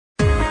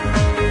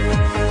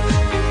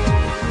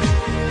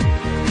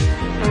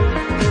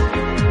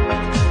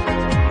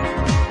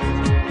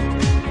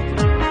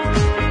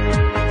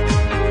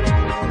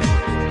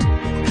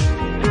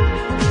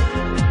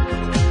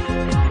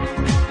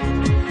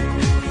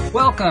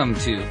Welcome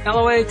to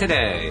LOA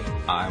Today.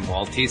 I'm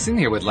Walt Thiessen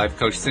here with life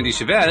coach Cindy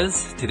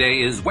Chavez.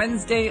 Today is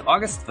Wednesday,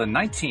 August the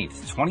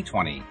 19th,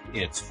 2020.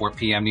 It's 4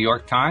 p.m. New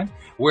York time.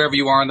 Wherever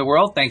you are in the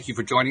world, thank you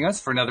for joining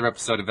us for another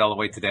episode of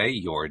LOA Today,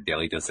 your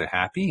daily dose of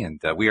happy. And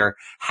we are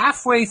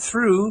halfway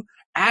through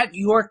At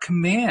Your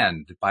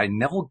Command by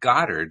Neville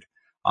Goddard.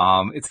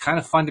 It's kind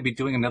of fun to be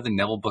doing another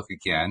Neville book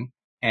again.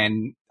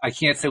 And I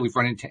can't say we've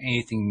run into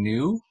anything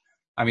new.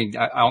 I mean,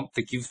 I don't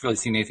think you've really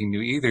seen anything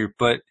new either,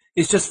 but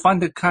it's just fun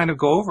to kind of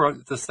go over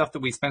the stuff that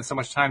we spent so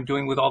much time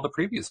doing with all the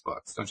previous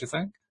books, don't you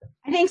think?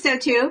 I think so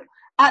too.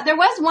 There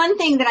was one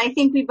thing that I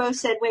think we both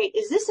said, wait,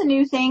 is this a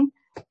new thing?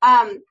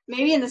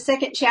 Maybe in the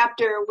second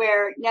chapter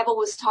where Neville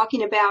was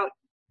talking about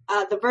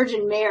the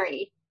Virgin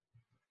Mary.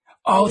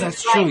 Oh,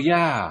 that's true,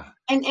 yeah.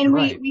 And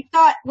right. we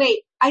thought, wait,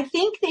 I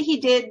think that he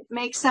did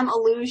make some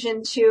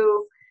allusion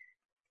to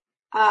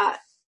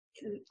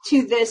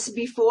this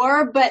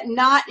before, but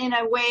not in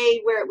a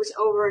way where it was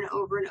over and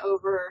over and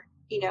over.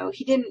 You know,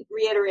 he didn't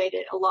reiterate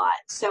it a lot.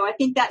 So I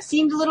think that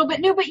seemed a little bit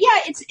new, but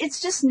yeah,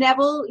 it's just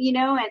Neville, you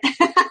know, and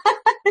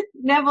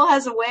Neville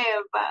has a way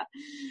of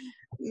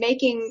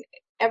making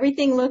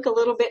everything look a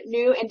little bit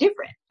new and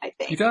different, I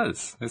think. He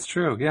does. It's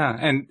true. Yeah.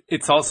 And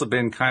it's also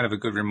been kind of a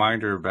good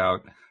reminder about,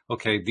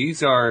 okay,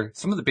 these are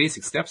some of the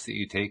basic steps that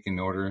you take in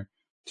order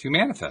to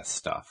manifest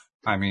stuff.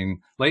 I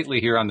mean, lately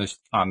here on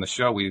the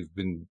show, we've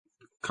been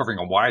covering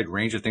a wide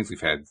range of things. We've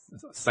had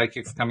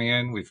psychics coming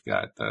in. We've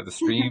got the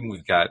stream.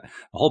 We've got a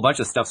whole bunch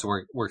of stuff. So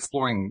we're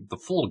exploring the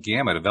full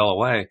gamut of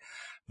LOA.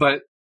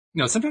 But,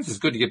 you know, sometimes it's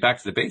good to get back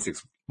to the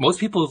basics. Most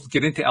people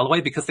get into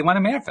LOA because they want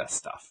to manifest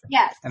stuff.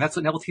 Yes. And that's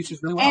what Neville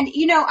teaches really well. And,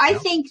 you know, I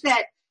think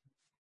that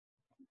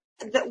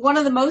one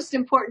of the most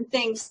important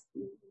things,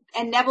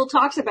 and Neville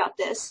talks about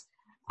this,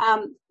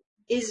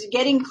 is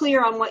getting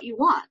clear on what you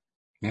want.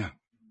 Yeah.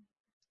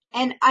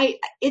 And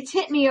it's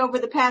hit me over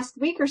the past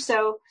week or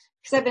so,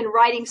 because I've been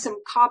writing some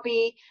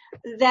copy,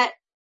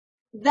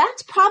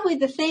 that's probably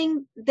the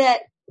thing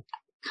that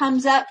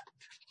comes up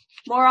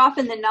more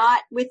often than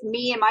not with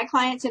me and my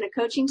clients in a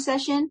coaching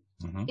session,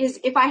 is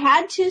if I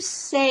had to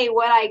say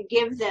what I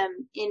give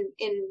them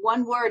in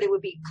one word, it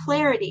would be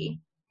clarity.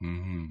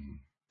 Mm-hmm.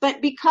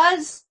 But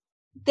because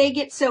they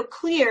get so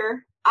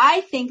clear, I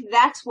think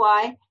that's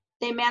why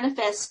they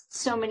manifest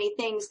so many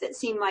things that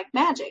seem like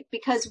magic,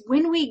 because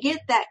when we get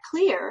that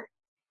clear,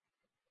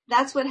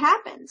 that's what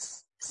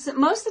happens. So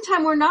most of the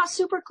time, we're not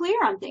super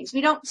clear on things.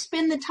 We don't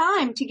spend the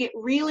time to get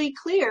really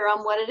clear on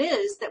what it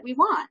is that we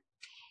want.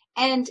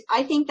 And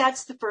I think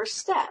that's the first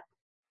step.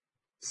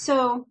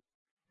 So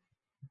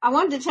I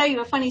wanted to tell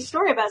you a funny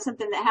story about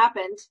something that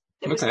happened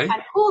that was kind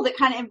of cool, that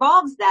kind of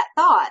involves that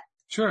thought.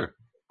 Sure.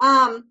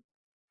 A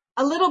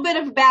little bit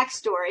of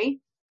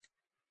backstory.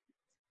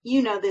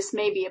 You know this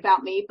maybe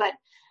about me, but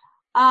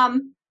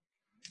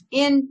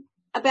in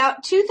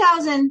about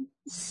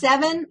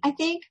 2007, I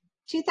think,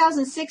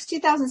 2006,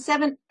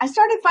 2007, I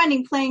started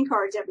finding playing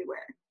cards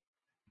everywhere.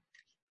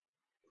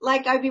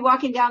 Like I'd be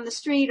walking down the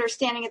street or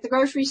standing at the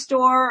grocery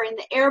store or in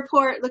the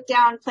airport, look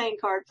down, playing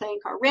card,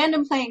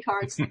 random playing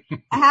cards.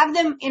 I have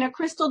them in a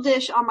crystal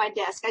dish on my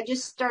desk. I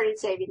just started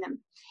saving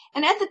them.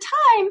 And at the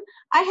time,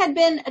 I had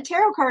been a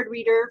tarot card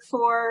reader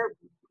for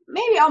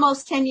maybe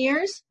almost 10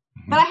 years,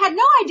 but I had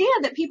no idea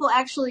that people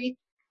actually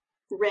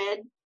read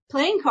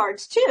playing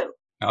cards too.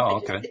 Oh,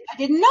 okay. I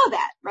didn't know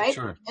that, right?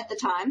 Sure. At the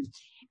time.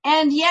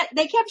 And yet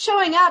they kept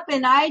showing up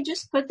and I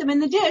just put them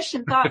in the dish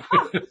and thought,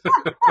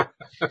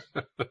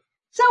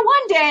 So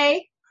one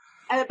day,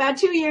 about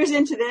 2 years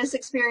into this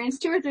experience,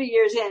 2 or 3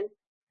 years in,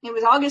 it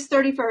was August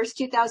 31st,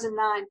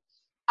 2009,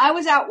 I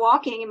was out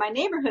walking in my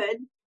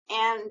neighborhood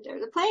and there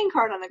was a playing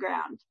card on the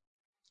ground.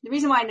 The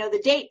reason why I know the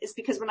date is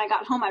because when I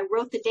got home, I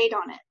wrote the date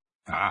on it.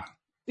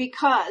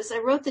 Because I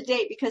wrote the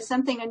date because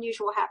something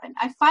unusual happened.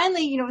 I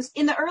finally, you know, it was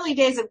in the early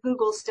days of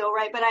Google still,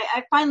 right? But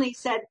I finally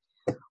said,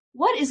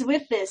 what is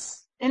with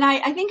this? And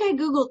I think I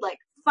Googled like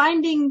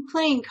finding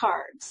playing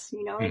cards,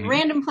 you know, in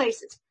random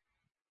places.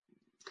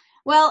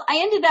 Well, I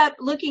ended up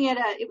looking at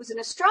it was an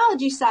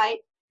astrology site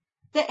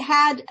that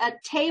had a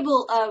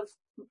table of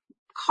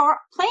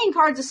playing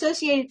cards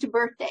associated to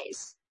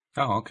birthdays.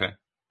 Oh, okay.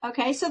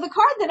 Okay. So the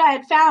card that I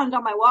had found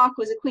on my walk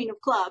was a Queen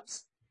of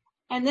Clubs.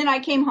 And then I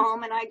came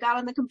home and I got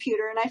on the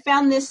computer and I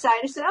found this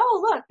site. I said,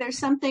 oh, look, there's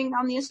something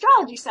on the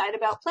astrology site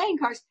about playing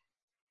cards.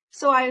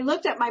 So I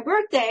looked at my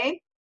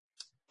birthday.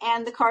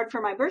 And the card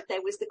for my birthday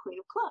was the Queen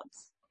of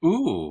Clubs.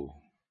 Ooh.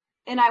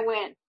 And I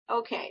went,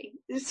 okay.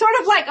 It's sort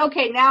of like,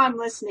 okay, now I'm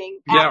listening.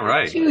 Yeah,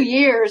 right. 2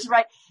 years,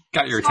 right?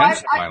 Got your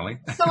attention finally.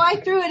 So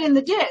I threw it in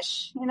the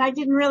dish. And I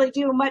didn't really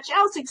do much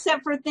else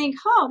except for think,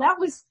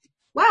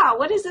 wow,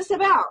 what is this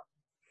about?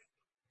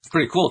 It's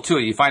pretty cool, too.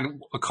 You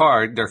find a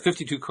card. There are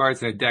 52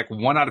 cards in a deck.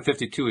 1 out of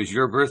 52 is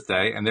your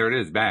birthday. And there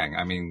it is. Bang.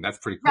 I mean, that's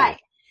pretty cool.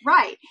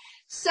 Right.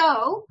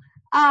 So,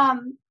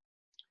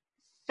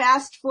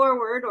 fast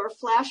forward or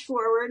flash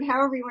forward,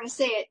 however you want to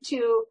say it,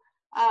 to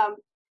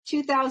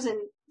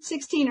 2007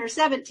 16 or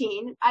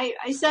 17,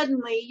 I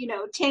suddenly,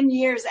 10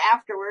 years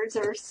afterwards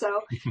or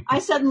so, I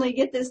suddenly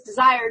get this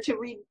desire to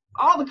read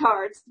all the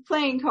cards, the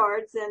playing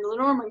cards and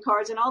Lenormand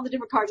cards and all the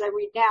different cards I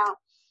read now.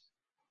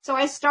 So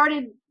I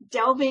started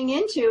delving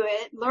into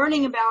it,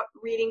 learning about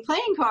reading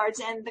playing cards,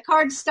 and the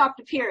cards stopped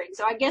appearing.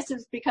 So I guess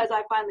it's because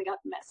I finally got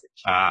the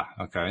message. Ah,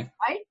 okay.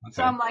 Right? Okay.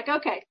 So I'm like,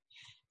 okay.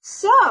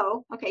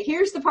 So,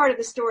 here's the part of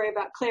the story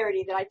about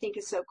clarity that I think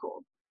is so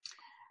cool.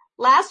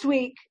 Last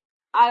week,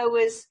 I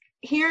was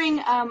hearing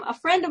a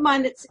friend of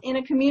mine that's in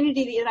a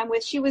community that I'm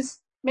with. She was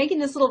making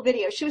this little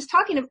video. She was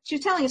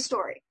telling a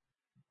story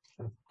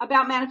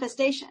about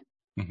manifestation.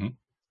 Mm-hmm.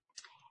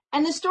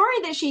 And the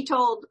story that she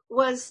told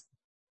was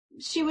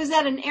she was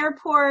at an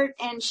airport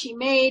and she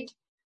made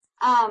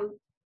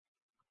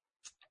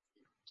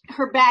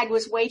her bag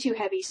was way too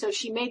heavy. So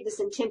she made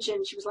this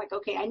intention. She was like,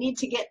 okay, I need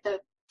to get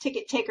the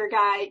ticket taker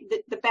guy,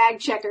 the bag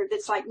checker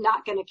that's like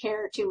not going to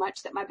care too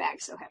much that my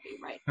bag's so heavy,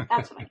 right?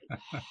 That's what I did.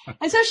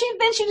 And so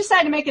she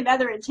decided to make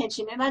another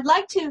intention, and I'd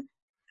like to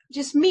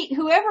just meet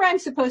whoever I'm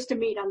supposed to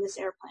meet on this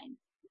airplane,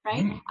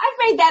 right?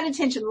 I've made that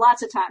intention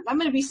lots of times. I'm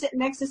going to be sitting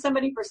next to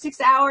somebody for 6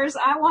 hours.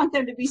 I want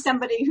them to be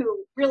somebody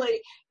who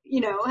really,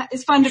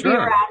 is fun to be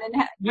around.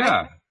 And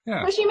yeah.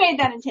 So she made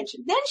that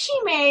intention. Then she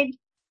made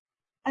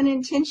an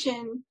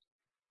intention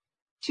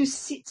to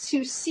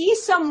see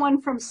someone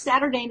from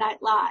Saturday Night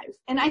Live.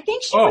 And I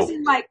think she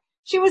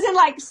was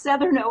in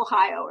Southern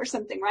Ohio or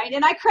something, right?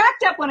 And I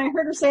cracked up when I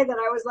heard her say that.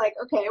 I was like,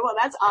 okay, well,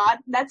 that's odd.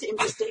 That's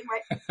interesting,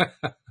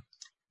 right?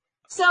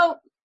 So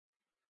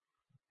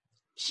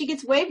she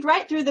gets waved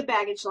right through the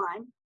baggage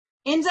line,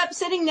 ends up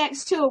sitting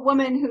next to a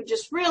woman who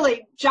just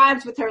really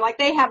jives with her. Like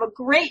they have a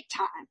great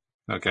time.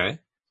 Okay.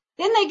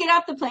 Then they get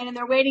off the plane and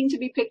they're waiting to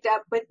be picked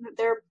up with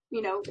their,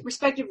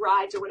 respective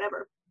rides or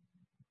whatever.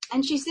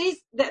 And she sees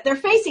that they're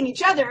facing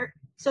each other.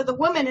 So the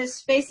woman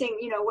is facing,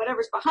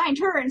 whatever's behind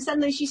her. And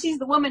suddenly she sees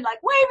the woman like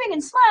waving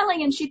and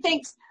smiling. And she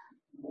thinks,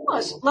 well,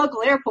 it's a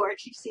local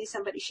airport. She sees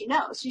somebody she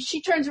knows.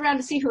 She turns around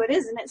to see who it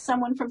is. And it's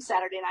someone from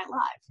Saturday Night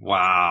Live.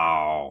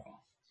 Wow.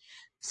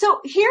 So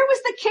here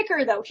was the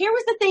kicker, though. Here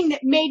was the thing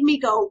that made me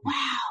go,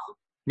 wow.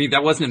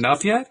 That wasn't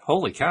enough yet?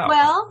 Holy cow.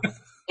 Well,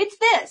 it's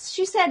this.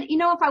 She said,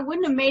 if I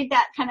wouldn't have made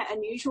that kind of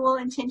unusual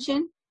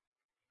intention,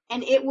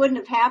 and it wouldn't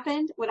have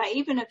happened, would I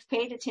even have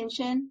paid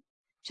attention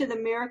to the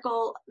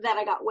miracle that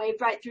I got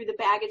waved right through the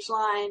baggage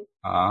line,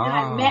 and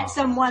I met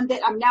someone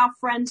that I'm now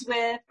friends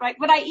with, right?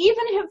 Would I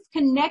even have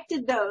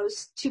connected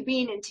those to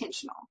being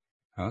intentional?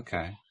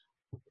 Okay.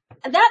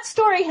 That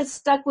story has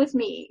stuck with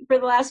me for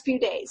the last few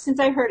days since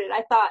I heard it.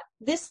 I thought,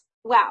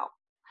 wow.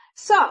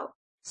 So,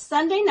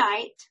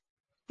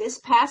 this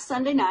past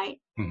Sunday night,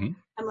 I'm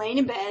laying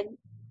in bed.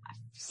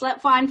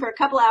 Slept fine for a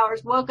couple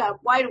hours, woke up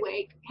wide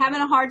awake,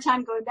 having a hard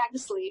time going back to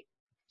sleep.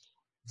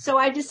 So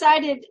I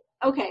decided,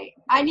 okay,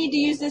 I need to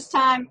use this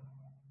time.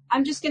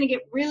 I'm just going to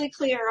get really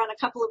clear on a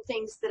couple of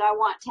things that I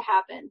want to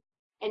happen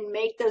and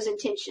make those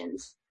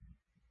intentions,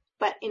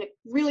 but in a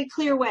really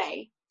clear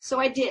way. So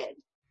I did.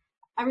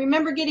 I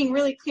remember getting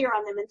really clear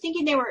on them and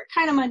thinking they were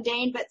kind of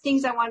mundane, but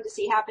things I wanted to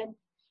see happen.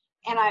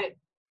 And I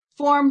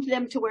formed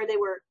them to where they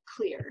were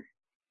clear.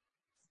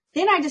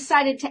 Then I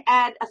decided to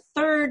add a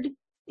third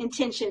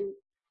intention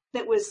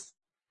that was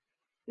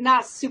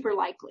not super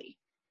likely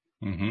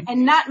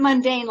and not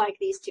mundane like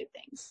these two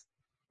things,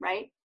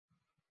 right?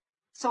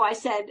 So I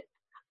said,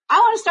 I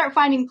want to start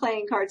finding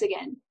playing cards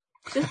again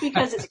just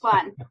because it's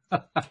fun.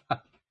 And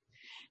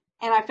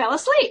I fell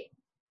asleep.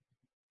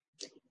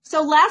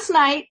 So last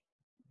night,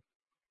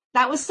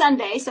 that was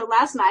Sunday. So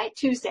last night,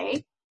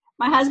 Tuesday,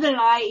 my husband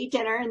and I eat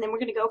dinner and then we're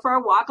going to go for a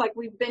walk like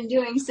we've been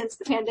doing since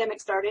the pandemic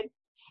started.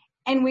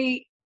 And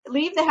we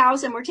leave the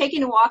house and we're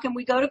taking a walk and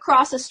we go to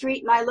cross a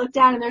street and I look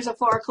down and there's a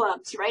 4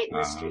 Clubs right in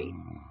the street.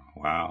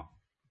 Wow.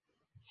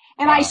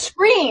 And I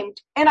screamed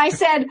and I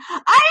said,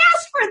 I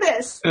asked for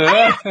this. I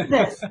asked for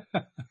this.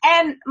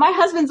 And my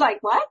husband's like,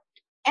 what?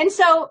 And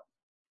so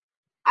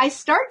I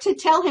start to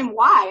tell him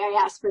why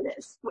I asked for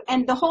this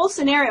and the whole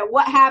scenario,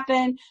 what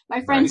happened,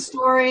 my friend's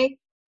story.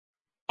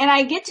 And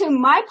I get to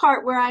my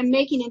part where I'm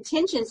making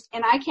intentions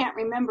and I can't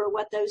remember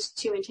what those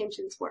 2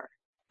 intentions were.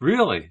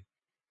 Really?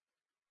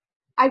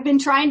 I've been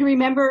trying to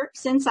remember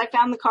since I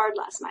found the card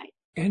last night.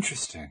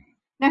 Interesting.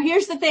 Now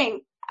here's the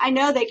thing. I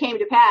know they came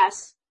to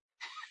pass.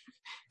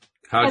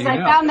 How do you know?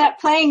 Because I found that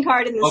playing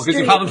card in the street. Oh,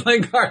 because you found the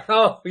playing card.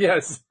 Oh,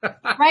 yes.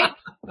 Right?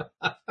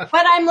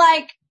 But I'm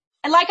like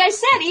I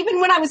said, even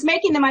when I was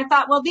making them, I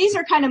thought, well, these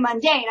are kind of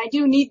mundane. I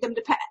do need them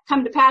to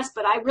come to pass,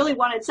 but I really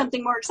wanted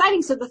something more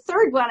exciting. So the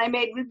third one I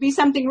made would be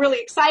something really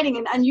exciting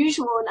and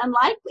unusual and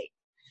unlikely.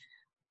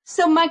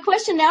 So my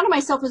question now to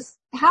myself is,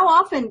 how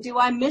often do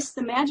I miss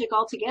the magic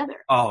altogether?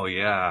 Oh,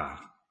 yeah.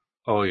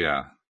 Oh,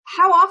 yeah.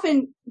 How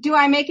often do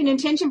I make an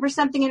intention for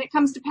something and it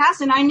comes to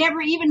pass and I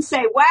never even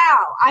say,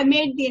 wow, I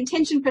made the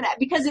intention for that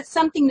because it's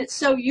something that's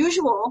so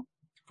usual.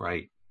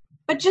 Right.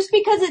 But just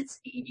because it's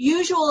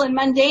usual and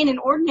mundane and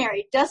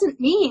ordinary doesn't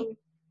mean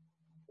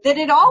that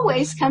it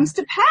always comes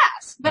to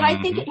pass. But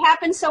I think it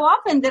happens so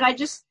often that I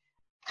just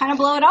kind of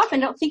blow it off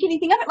and don't think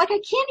anything of it. Like I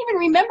can't even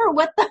remember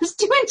what those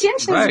two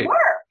intentions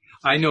were.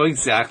 I know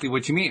exactly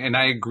what you mean. And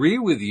I agree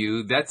with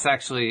you. That's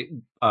actually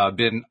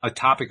been a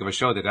topic of a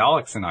show that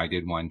Alex and I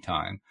did one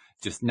time,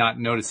 just not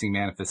noticing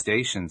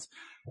manifestations.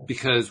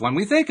 Because when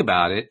we think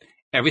about it,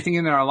 everything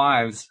in our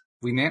lives,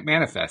 we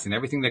manifest, and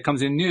everything that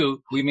comes in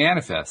new, we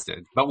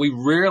manifested. But we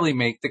rarely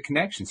make the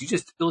connections. You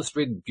just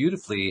illustrated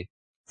beautifully,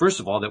 first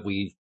of all, that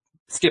we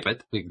skip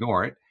it, we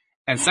ignore it.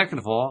 And second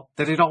of all,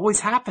 that it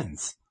always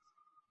happens.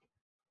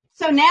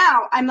 So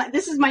now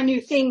this is my new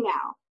thing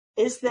now,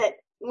 is that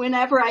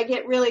whenever I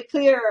get really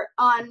clear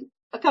on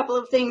a couple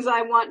of things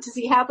I want to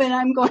see happen,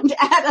 I'm going to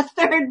add a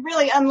third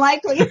really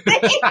unlikely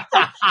thing.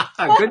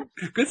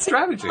 Good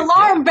strategy.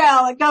 Alarm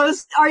bell. It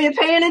goes, are you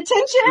paying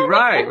attention?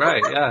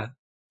 Right.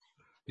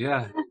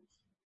 Yeah.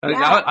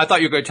 I thought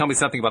you were going to tell me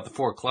something about the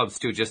 4 clubs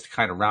too, just to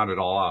kind of round it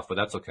all off, but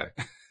that's okay.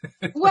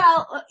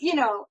 Well,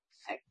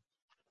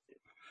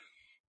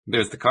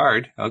 there's the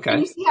card. Okay. Can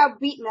you see how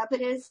beaten up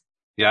it is?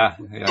 Yeah.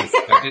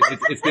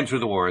 It's been through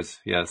the wars.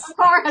 Yes. The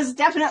car has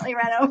definitely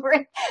run over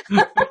it.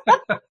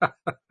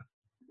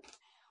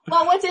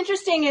 Well, what's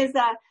interesting is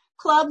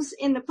clubs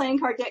in the playing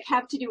card deck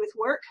have to do with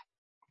work.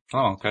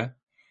 Oh, okay.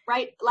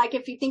 Right? Like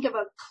if you think of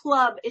a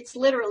club, it's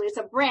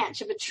a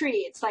branch of a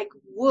tree. It's like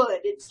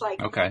wood. It's like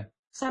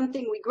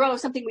something we grow,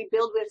 something we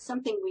build with,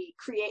 something we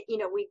create,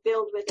 we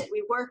build with it,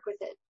 we work with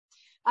it.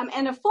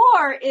 And a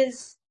 4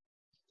 is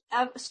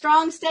a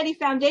strong, steady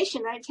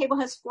foundation, right? A table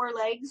has 4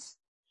 legs.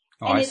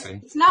 Oh, and I see.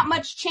 It's not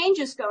much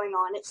changes going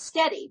on. It's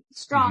steady,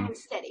 strong and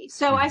steady.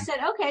 So I said,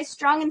 okay,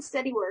 strong and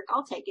steady work.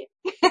 I'll take it.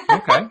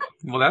 Okay.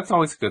 Well, that's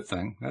always a good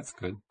thing. That's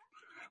good.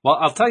 Well,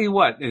 I'll tell you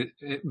what,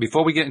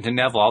 before we get into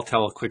Neville, I'll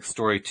tell a quick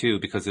story too,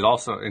 because it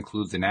also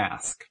includes an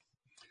ask.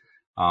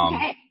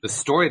 The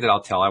story that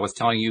I'll tell, I was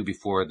telling you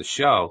before the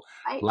show,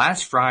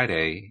 last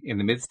Friday, in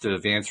the midst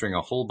of answering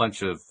a whole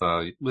bunch of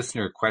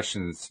listener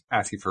questions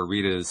asking for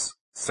Rita's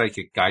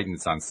psychic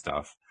guidance on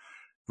stuff,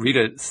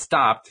 Rita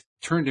stopped,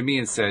 turned to me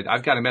and said,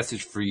 I've got a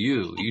message for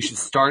you. You should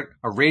start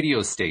a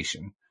radio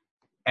station.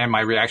 And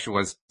my reaction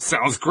was,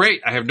 sounds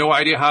great. I have no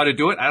idea how to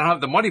do it. I don't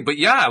have the money, but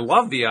yeah, I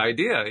love the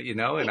idea,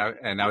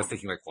 and I was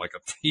thinking like a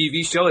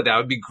TV show, that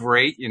would be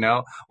great,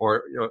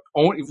 or,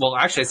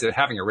 actually I said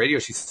having a radio.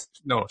 She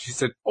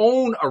said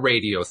own a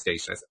radio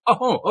station. I said,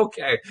 oh,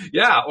 okay.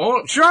 Yeah.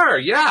 Oh, sure.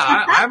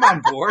 Yeah. I'm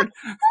on board.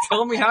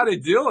 Tell me how to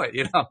do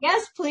it,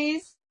 Yes,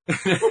 please.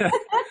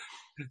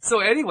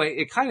 So anyway,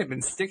 it kind of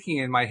been sticking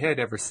in my head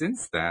ever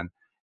since then.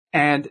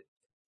 And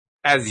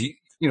as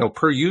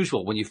per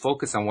usual, when you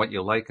focus on what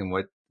you like and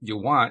what you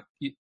want,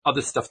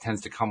 other stuff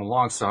tends to come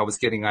along. So I was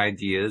getting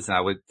ideas, and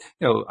I would,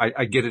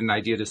 I get an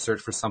idea to search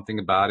for something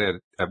about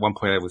it. At one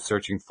point I was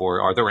searching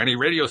for, are there any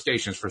radio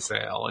stations for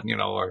sale?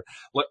 And, or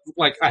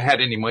like I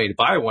had any money to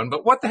buy one,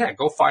 but what the heck,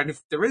 go find if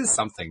there is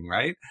something,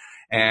 right?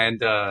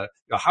 And,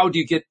 how do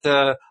you get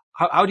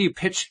how do you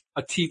pitch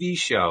a TV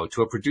show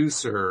to a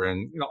producer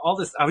and, all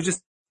this? I was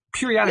just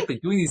periodically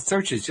doing these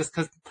searches just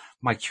because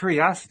my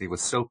curiosity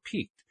was so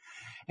piqued.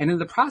 And in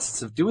the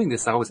process of doing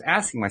this, I was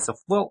asking myself,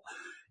 well,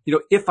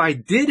 if I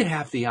did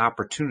have the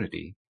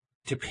opportunity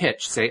to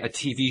pitch, say, a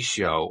TV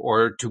show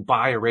or to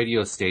buy a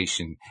radio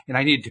station, and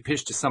I needed to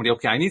pitch to somebody,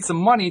 okay, I need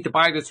some money to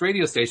buy this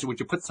radio station.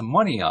 Would you put some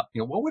money up?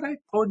 What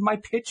would my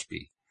pitch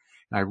be?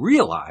 And I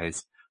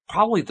realized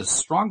probably the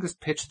strongest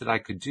pitch that I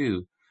could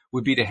do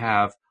would be to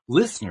have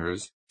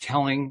listeners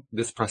telling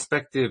this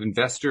prospective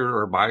investor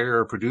or buyer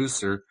or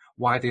producer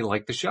why they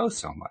like the show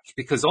so much.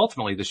 Because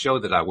ultimately the show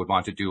that I would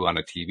want to do on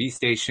a TV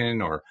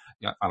station or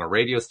on a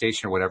radio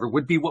station or whatever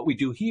would be what we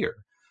do here.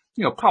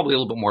 Probably a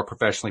little bit more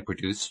professionally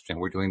produced, and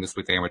we're doing this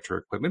with amateur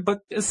equipment, but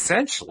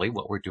essentially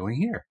what we're doing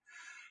here.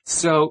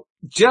 So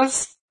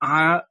just,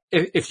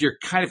 if you're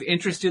kind of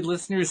interested,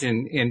 listeners,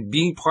 in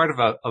being part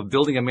of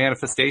building a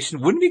manifestation,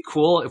 wouldn't it be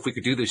cool if we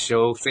could do this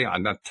show, say,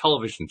 on a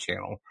television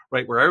channel,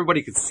 right, where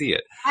everybody could see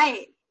it?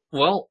 Right.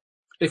 Well,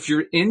 if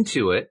you're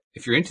into it,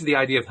 if you're into the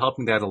idea of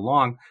helping that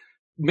along,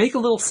 make a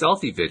little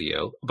selfie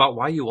video about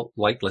why you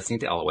like listening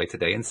to LOA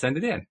today and send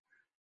it in.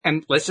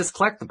 And let's just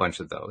collect a bunch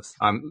of those.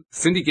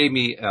 Cindy gave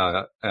me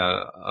a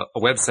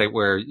website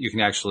where you can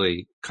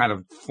actually kind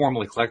of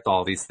formally collect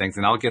all these things,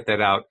 and I'll get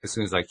that out as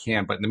soon as I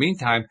can. But in the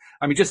meantime,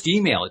 just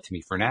email it to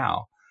me for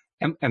now,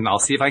 and I'll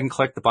see if I can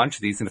collect a bunch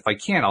of these. And if I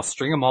can, I'll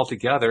string them all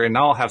together, and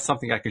now I'll have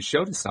something I can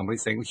show to somebody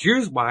saying, well,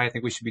 here's why I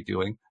think we should be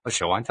doing a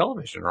show on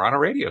television or on a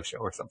radio show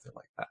or something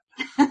like that.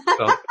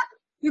 So,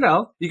 you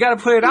got to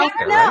put it out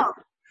there, right?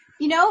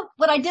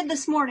 What I did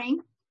this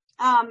morning,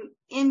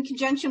 in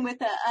conjunction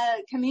with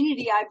a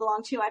community I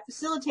belong to, I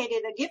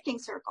facilitated a gifting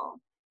circle.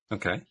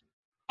 Okay.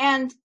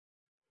 And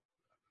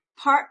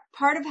part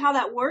of how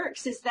that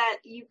works is that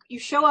you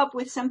show up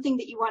with something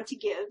that you want to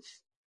give.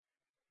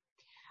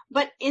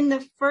 But in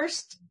the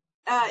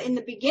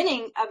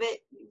beginning of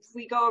it,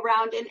 we go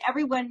around and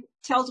everyone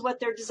tells what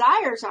their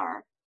desires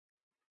are.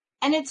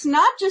 And it's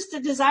not just a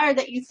desire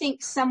that you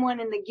think someone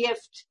in the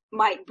gift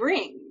might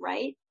bring,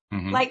 right?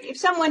 Mm-hmm. Like if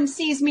someone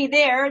sees me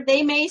there,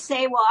 they may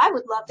say, well, I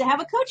would love to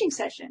have a coaching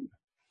session.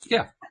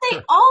 Yeah.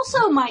 They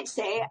also might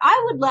say,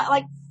 I would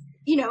like,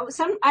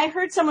 I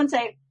heard someone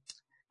say,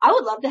 I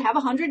would love to have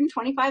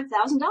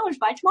 $125,000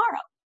 by tomorrow.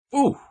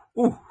 Ooh.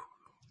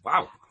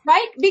 Wow.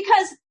 Right?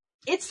 Because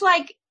it's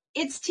like,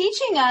 it's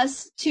teaching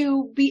us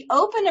to be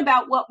open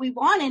about what we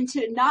want and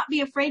to not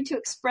be afraid to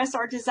express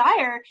our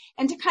desire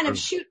and to kind of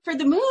shoot for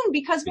the moon.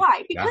 Because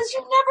why? Because you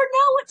never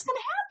know what's going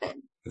to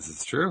happen. This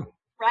is true.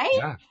 Right?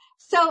 Yeah.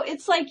 So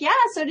it's like,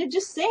 so to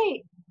just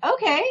say,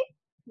 okay,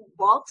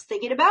 Walt's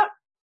thinking about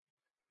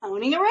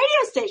owning a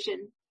radio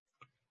station.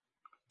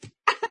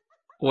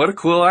 What a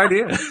cool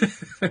idea.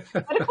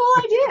 What a cool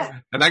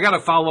idea. And I got to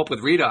follow up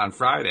with Rita on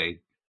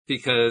Friday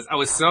because I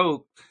was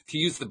to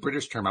use the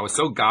British term, I was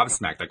so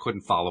gobsmacked I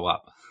couldn't follow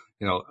up.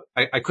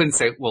 I couldn't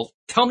say, well,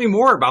 tell me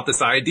more about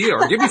this idea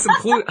or give me some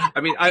clue.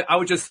 I mean, I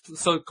was just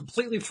so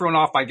completely thrown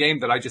off my game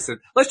that I just said,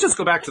 let's just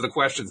go back to the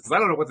questions because I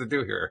don't know what to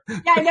do here.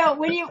 Yeah, I know.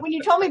 When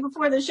you told me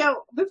before the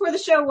show,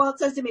 Walt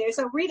says to me,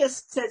 so Rita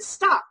said,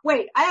 stop,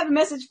 wait, I have a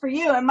message for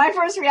you. And my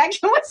first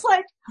reaction was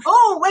like,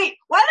 oh, wait,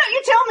 why don't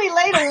you tell me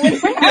later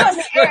when we're not on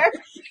the air?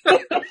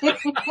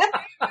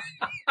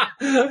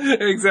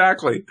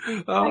 Exactly.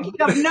 Like you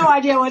have no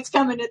idea what's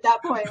coming at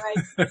that point, right?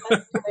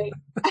 That's great.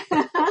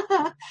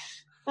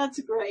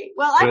 That's great.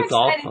 Well, I'm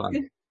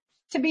excited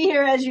to be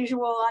here as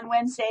usual on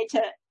Wednesday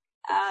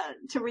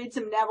to read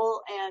some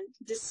Neville and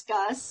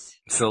discuss.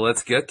 So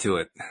let's get to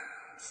it.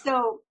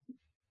 So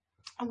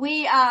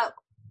we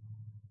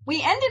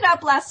ended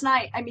up last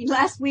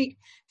week,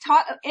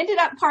 ended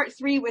up part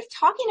 3 with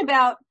talking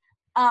about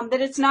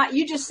that it's not,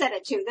 you just said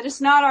it too, that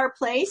it's not our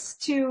place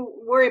to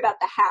worry about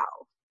the how.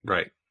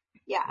 Right.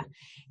 Yeah.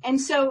 And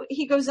so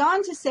he goes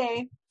on to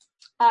say,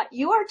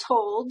 you are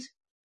told,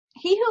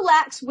 he who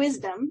lacks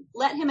wisdom,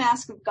 let him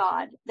ask of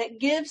God, that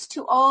gives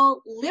to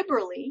all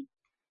liberally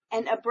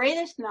and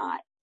upbraideth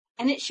not,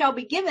 and it shall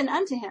be given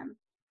unto him.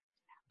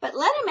 But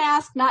let him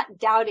ask not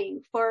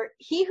doubting, for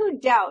he who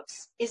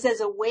doubts is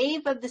as a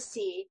wave of the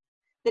sea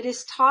that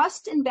is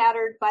tossed and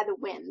battered by the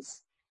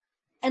winds.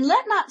 And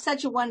let not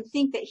such a one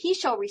think that he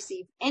shall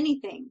receive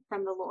anything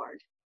from the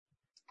Lord.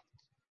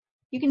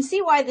 You can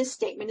see why this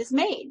statement is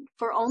made,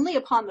 for only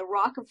upon the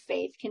rock of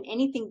faith can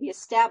anything be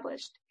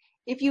established.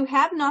 If you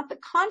have not the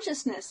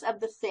consciousness of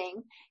the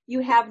thing,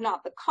 you have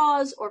not the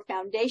cause or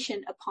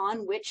foundation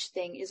upon which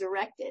thing is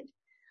erected.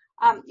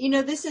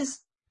 This is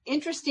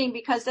interesting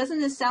because doesn't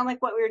this sound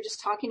like what we were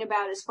just talking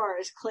about as far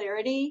as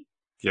clarity?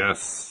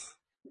 Yes.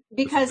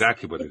 Because that's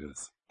exactly what it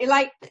is.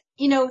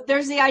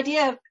 There's the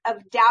idea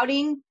of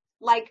doubting,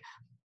 like,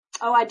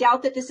 oh, I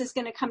doubt that this is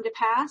going to come to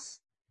pass.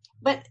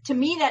 But to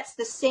me, that's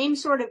the same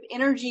sort of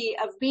energy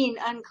of being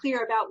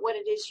unclear about what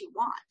it is you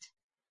want.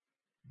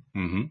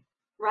 Mm-hmm.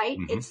 Right?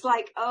 Mm-hmm. It's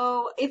like,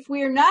 oh, if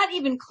we're not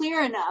even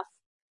clear enough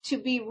to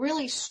be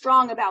really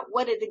strong about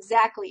what it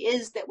exactly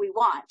is that we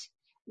want,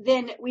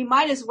 then we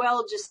might as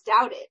well just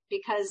doubt it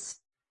because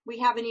we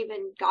haven't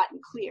even gotten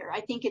clear.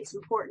 I think it's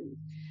important.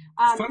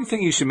 Funny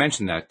thing you should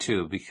mention that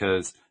too,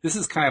 because this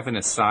is kind of an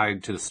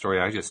aside to the story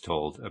I just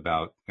told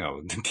about,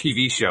 the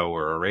TV show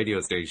or a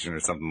radio station or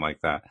something like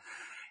that.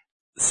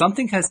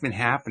 Something has been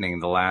happening in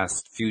the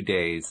last few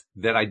days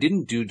that I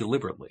didn't do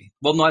deliberately.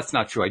 Well, no, that's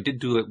not true. I did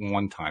do it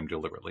one time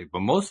deliberately, but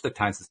most of the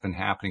times it's been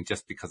happening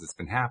just because it's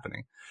been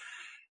happening.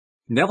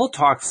 Neville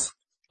talks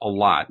a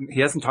lot.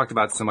 He hasn't talked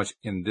about it so much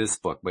in this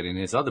book, but in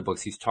his other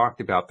books, he's talked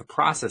about the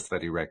process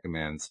that he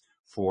recommends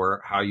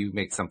for how you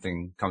make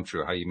something come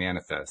true, how you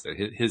manifest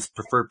it. His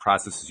preferred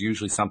process is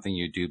usually something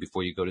you do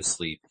before you go to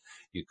sleep.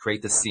 You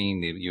create the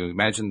scene, you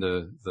imagine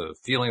the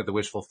feeling of the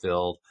wish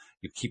fulfilled.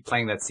 You keep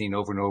playing that scene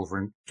over and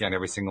over again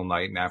every single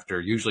night. And after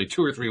usually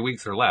 2 or 3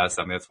 weeks or less,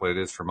 I mean, that's what it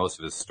is for most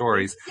of his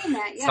stories.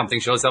 Something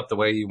shows up the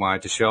way you want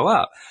it to show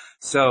up.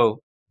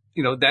 So,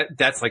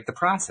 that's like the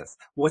process.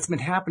 What's been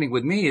happening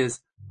with me is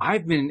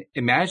I've been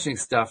imagining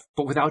stuff,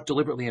 but without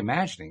deliberately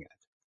imagining it.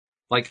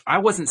 Like I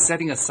wasn't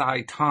setting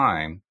aside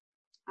time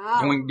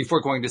before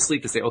going to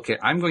sleep to say, okay,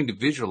 I'm going to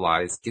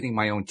visualize getting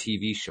my own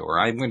TV show, or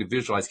I'm going to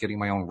visualize getting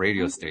my own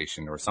radio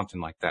station or something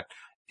like that.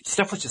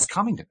 Stuff was just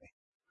coming to me.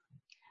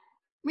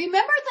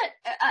 Remember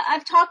that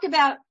I've talked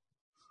about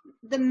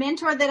the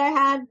mentor that I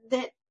had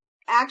that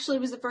actually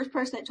was the first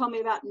person that told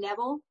me about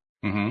Neville.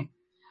 Mm-hmm.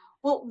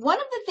 Well, one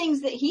of the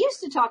things that he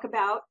used to talk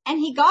about, and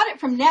he got it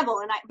from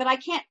Neville, but I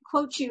can't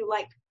quote you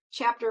like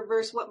chapter,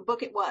 verse, what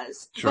book it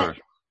was. Sure. But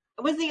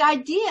it was the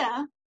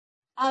idea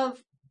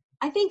of,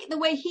 I think the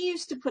way he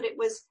used to put it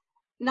was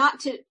not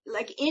to,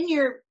 like in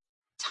your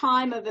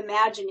time of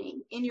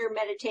imagining, in your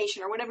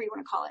meditation or whatever you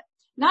want to call it,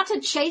 not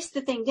to chase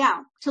the thing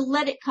down, to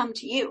let it come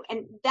to you.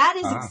 And that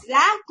is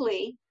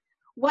exactly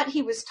what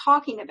he was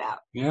talking about.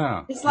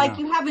 Yeah. It's like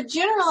you have a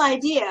general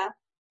idea,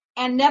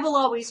 and Neville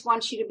always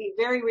wants you to be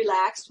very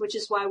relaxed, which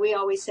is why we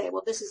always say,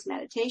 well, this is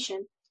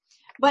meditation.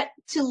 But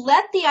to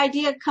let the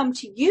idea come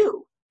to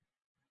you,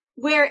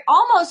 where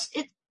almost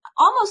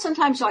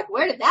sometimes you're like,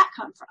 where did that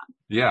come from?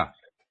 Yeah.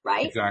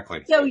 Right?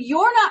 Exactly. So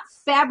you're not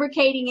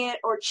fabricating it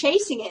or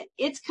chasing it.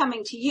 It's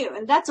coming to you.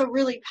 And that's a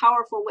really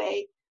powerful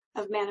way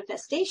of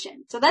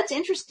manifestation. So that's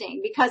interesting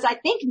because I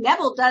think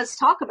Neville does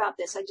talk about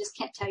this. I just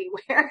can't tell you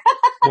where.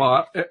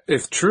 Well,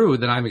 if true,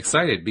 then I'm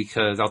excited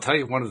because I'll tell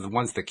you one of the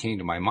ones that came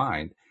to my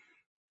mind.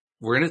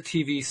 We're in a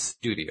TV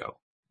studio.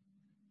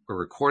 We're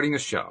recording a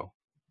show.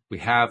 We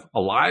have a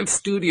live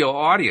studio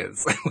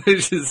audience,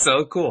 which is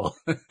so cool.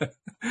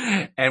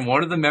 And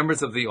one of the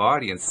members of the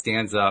audience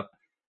stands up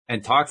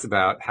and talks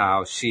about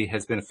how she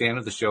has been a fan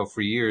of the show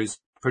for years,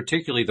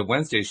 particularly the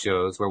Wednesday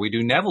shows where we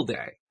do Neville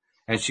Day.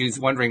 And she's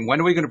wondering, when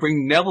are we going to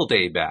bring Neville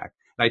Day back?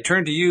 And I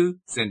turn to you,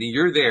 Cindy,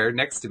 you're there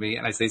next to me,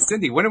 and I say,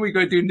 Cindy, when are we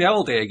going to do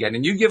Neville Day again?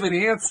 And you give an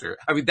answer.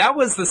 I mean, that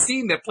was the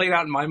scene that played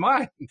out in my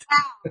mind.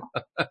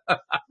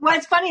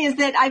 What's funny is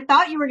that I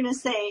thought you were going to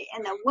say,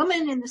 and the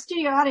woman in the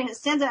studio audience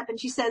stands up and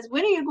she says,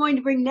 when are you going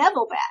to bring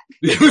Neville back?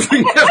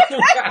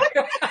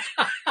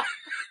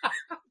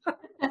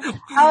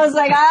 I was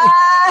like,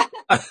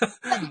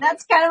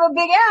 that's kind of a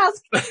big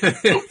ask.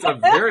 It's a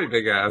very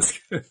big ask.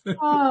 Oh,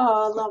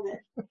 I love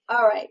it.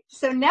 All right.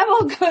 So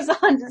Neville goes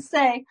on to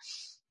say,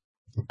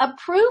 a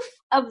proof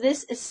of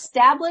this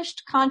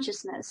established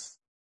consciousness.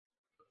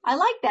 I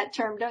like that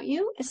term, don't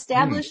you?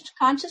 Established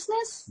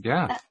consciousness?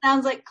 Yeah. That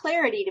sounds like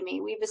clarity to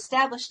me. We've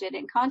established it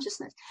in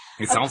consciousness.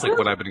 It sounds like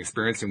what I've been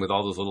experiencing with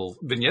all those little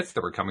vignettes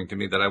that were coming to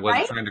me that I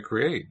wasn't trying to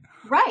create.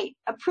 Right.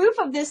 A proof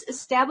of this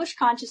established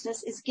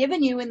consciousness is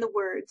given you in the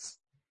words,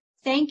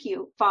 thank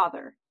you,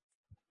 Father.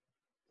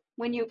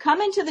 When you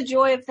come into the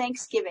joy of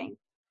thanksgiving,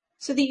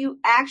 so that you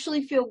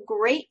actually feel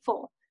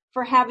grateful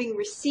for having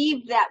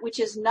received that which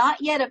is not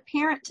yet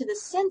apparent to the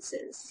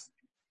senses,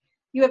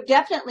 you have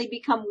definitely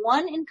become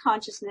one in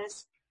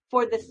consciousness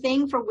for the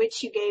thing for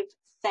which you gave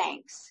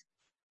thanks.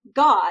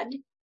 God,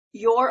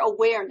 your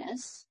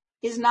awareness,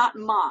 is not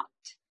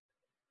mocked.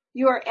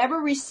 You are ever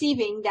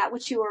receiving that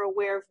which you are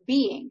aware of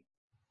being,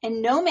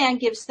 and no man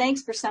gives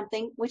thanks for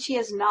something which he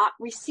has not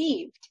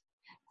received.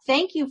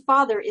 Thank you,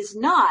 Father, is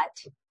not,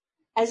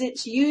 as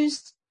it's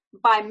used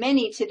by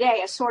many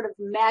today, a sort of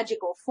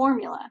magical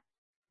formula.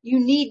 You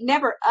need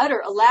never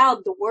utter aloud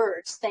the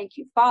words, thank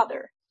you,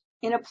 Father.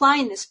 In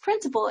applying this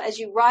principle, as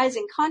you rise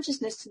in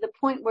consciousness to the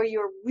point where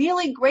you're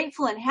really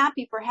grateful and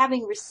happy for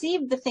having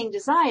received the thing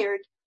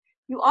desired,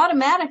 you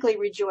automatically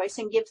rejoice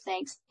and give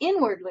thanks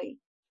inwardly.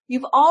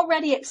 You've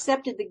already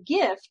accepted the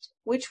gift,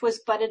 which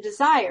was but a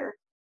desire,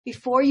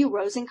 before you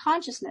rose in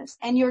consciousness,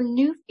 and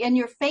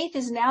your faith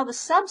is now the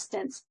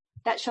substance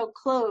that shall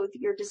clothe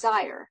your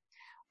desire.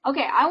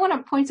 Okay, I want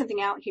to point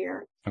something out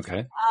here.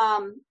 Okay.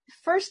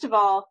 First of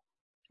all,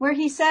 where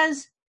he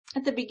says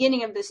at the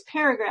beginning of this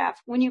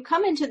paragraph, when you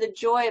come into the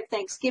joy of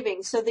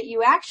thanksgiving, so that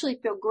you actually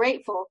feel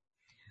grateful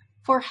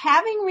for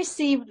having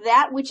received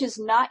that which is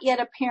not yet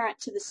apparent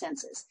to the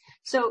senses.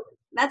 So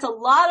that's a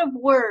lot of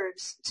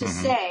words to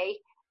say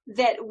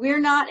that we're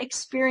not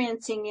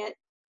experiencing it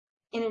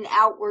in an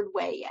outward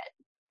way yet.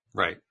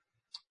 Right.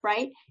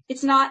 Right?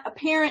 It's not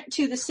apparent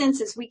to the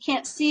senses. We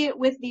can't see it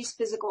with these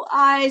physical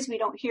eyes. We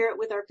don't hear it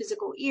with our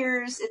physical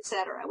ears,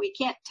 etc. We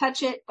can't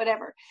touch it,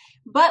 whatever.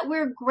 But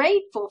we're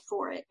grateful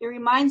for it. It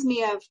reminds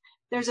me of,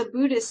 there's a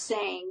Buddhist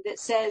saying that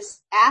says,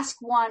 ask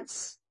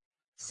once,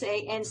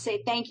 say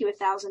thank you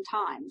 1,000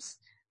 times.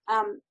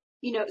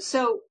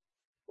 So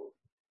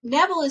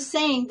Neville is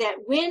saying that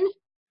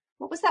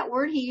what was that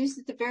word he used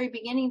at the very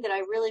beginning that I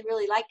really,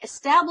 really like?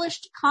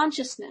 Established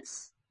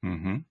consciousness.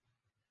 Mm-hmm.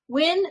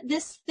 When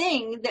this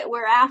thing that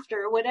we're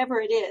after, whatever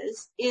it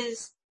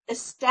is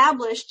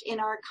established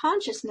in our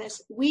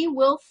consciousness, we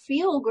will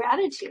feel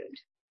gratitude.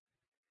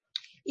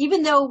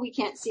 Even though we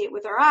can't see it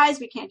with our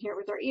eyes, we can't hear it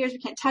with our ears, we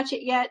can't touch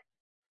it yet,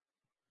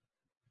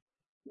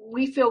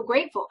 we feel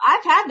grateful.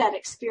 I've had that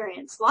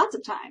experience lots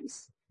of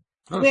times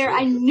where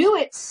I knew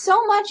it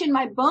so much in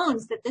my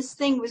bones that this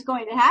thing was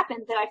going to happen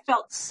that I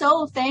felt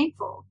so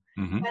thankful,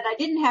 but I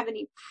didn't have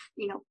any,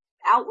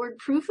 outward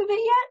proof of it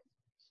yet.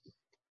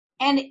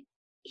 And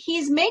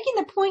he's making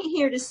the point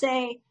here to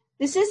say,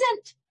 this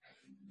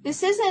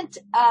isn't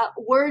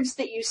words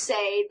that you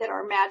say that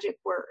are magic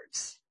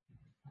words.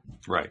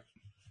 Right.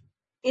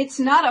 It's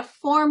not a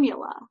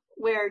formula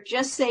where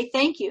just say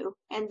thank you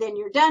and then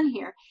you're done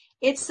here.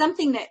 It's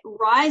something that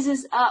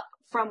rises up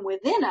from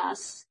within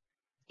us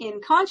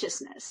in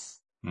consciousness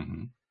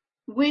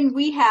when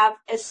we have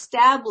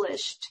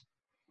established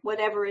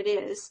whatever it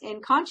is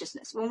in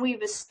consciousness, when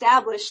we've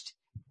established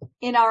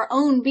in our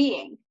own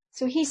being.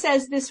 So he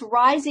says this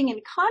rising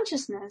in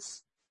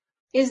consciousness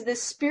is the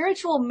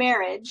spiritual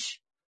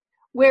marriage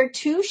where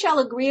two shall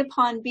agree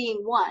upon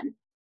being one,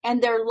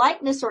 and their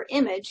likeness or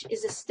image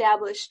is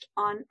established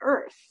on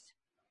earth.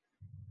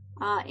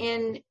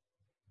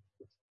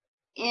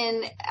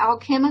 In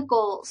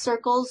alchemical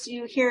circles,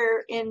 you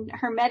hear in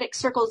Hermetic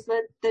circles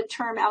the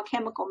term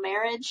alchemical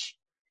marriage,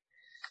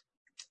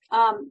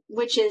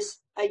 which is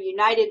a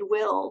united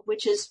will,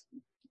 which is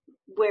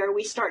where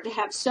we start to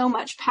have so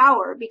much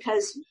power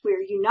because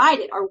we're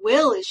united. Our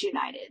will is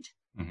united.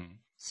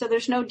 So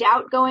there's no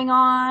doubt going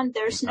on.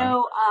 There's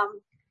no,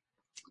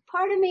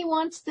 part of me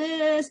wants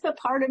this, but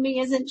part of me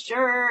isn't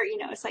sure.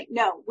 It's like,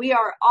 no, we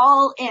are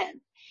all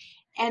in.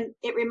 And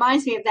it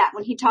reminds me of that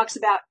when he talks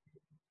about,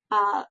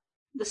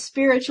 the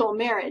spiritual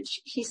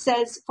marriage. He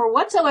says, for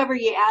whatsoever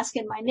ye ask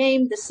in my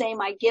name, the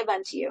same I give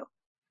unto you.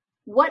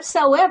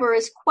 Whatsoever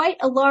is quite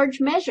a large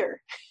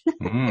measure.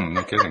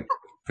 No kidding.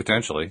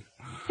 Potentially.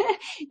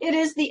 It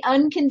is the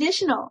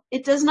unconditional.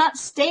 It does not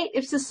state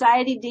if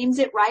society deems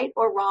it right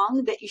or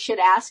wrong that you should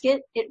ask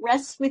it. It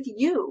rests with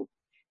you.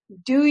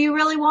 Do you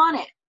really want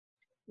it?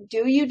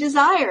 Do you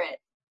desire it?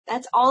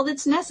 That's all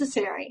that's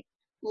necessary.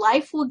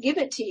 Life will give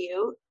it to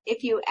you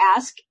if you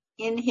ask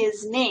in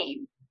his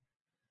name.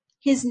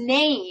 His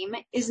name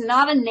is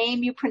not a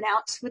name you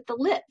pronounce with the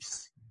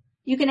lips.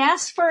 You can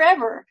ask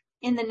forever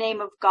in the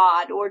name of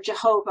God or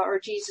Jehovah or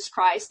Jesus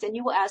Christ, and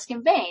you will ask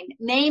in vain.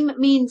 Name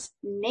means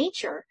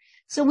nature.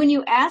 So when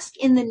you ask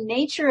in the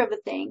nature of a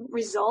thing,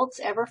 results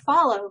ever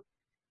follow.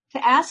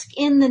 To ask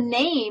in the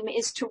name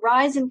is to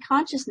rise in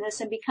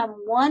consciousness and become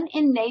one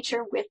in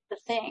nature with the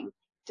thing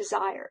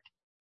desired.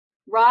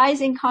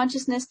 Rise in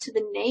consciousness to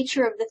the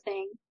nature of the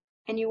thing,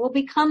 and you will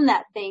become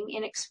that thing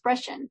in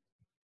expression.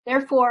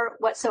 Therefore,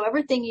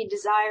 whatsoever thing you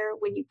desire,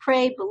 when you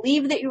pray,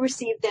 believe that you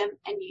receive them,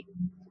 and ye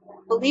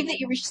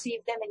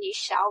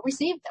shall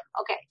receive them.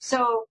 Okay,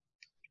 so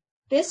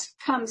this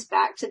comes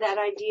back to that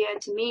idea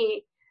to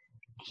me.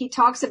 He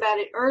talks about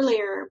it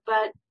earlier,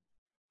 but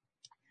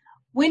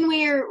when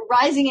we're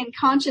rising in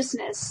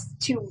consciousness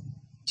to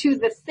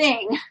the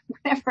thing,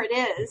 whatever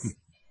it is,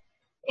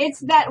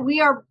 it's that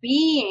we are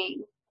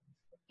being,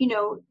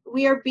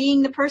 we are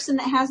being the person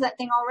that has that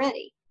thing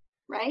already,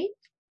 right?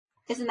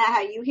 Isn't that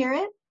how you hear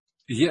it?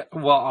 Yeah,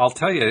 well, I'll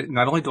tell you,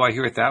 not only do I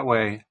hear it that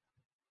way,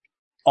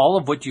 all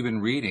of what you've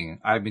been reading,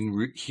 I've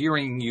been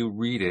hearing you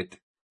read it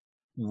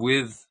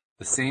with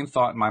the same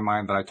thought in my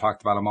mind that I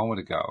talked about a moment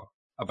ago,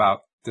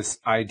 about this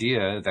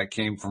idea that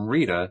came from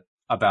Rita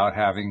about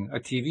having a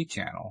TV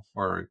channel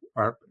or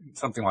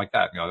something like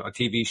that, a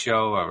TV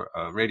show or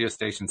a radio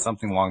station,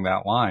 something along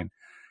that line.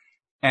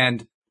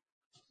 And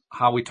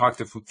how we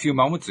talked a few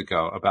moments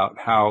ago about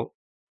how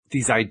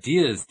these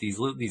ideas, these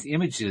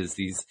images,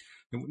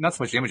 not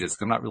so much images,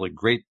 because I'm not really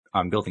great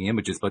on building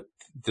images, but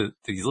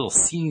these little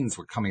scenes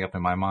were coming up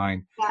in my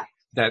mind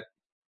that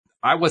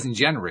I wasn't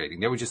generating.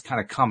 They were just kind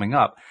of coming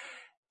up.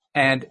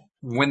 And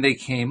when they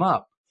came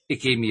up,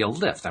 it gave me a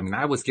lift. I mean,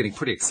 I was getting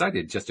pretty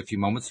excited just a few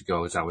moments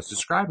ago as I was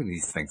describing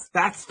these things.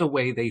 That's the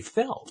way they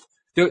felt.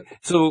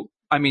 So,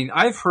 I mean,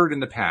 I've heard in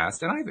the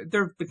past, and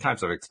there have been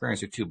times I've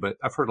experienced it too, but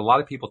I've heard a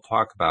lot of people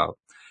talk about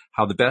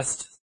how the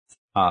best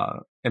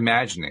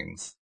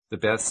imaginings, the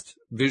best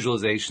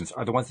visualizations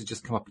are the ones that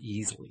just come up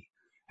easily.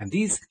 And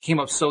these came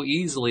up so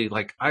easily,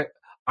 like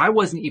I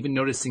wasn't even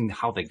noticing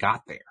how they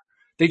got there.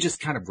 They just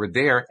kind of were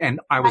there,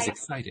 and I was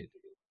excited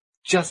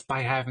just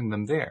by having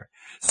them there.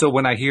 So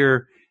when I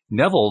hear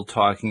Neville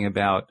talking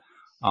about,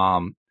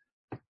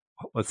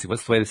 let's see,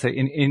 what's the way to say,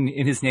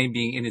 in his name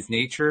being in his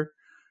nature,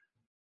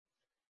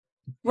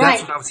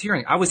 that's what I was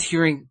hearing. I was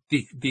hearing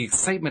the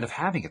excitement of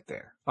having it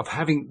there, of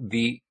having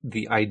the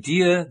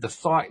idea, the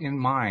thought in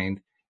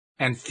mind,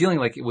 and feeling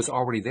like it was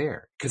already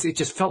there, because it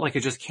just felt like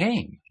it just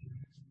came.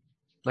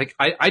 Like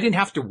I didn't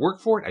have to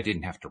work for it. I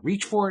didn't have to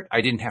reach for it.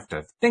 I didn't have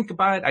to think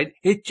about it.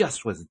 It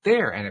just was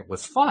there, and it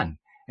was fun.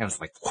 And I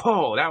was like,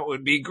 whoa, that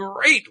would be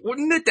great,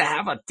 wouldn't it, to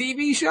have a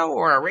TV show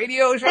or a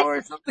radio show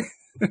or something?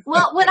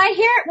 Well, when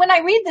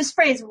I read this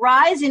phrase,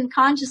 rise in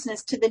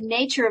consciousness to the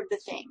nature of the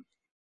thing,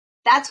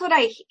 that's what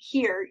I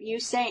hear you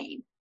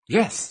saying.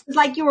 Yes. It's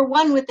like you were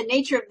one with the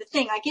nature of the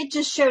thing. Like it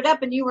just showed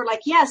up and you were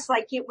like, yes,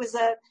 like it was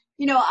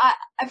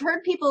I've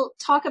heard people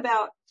talk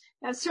about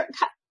certain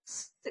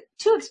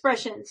two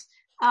expressions.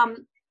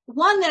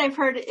 One that I've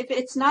heard, if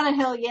it's not a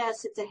hell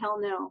yes, it's a hell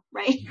no,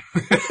 right?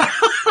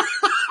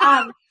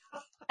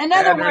 In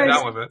other words,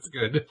 that one, that's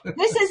good.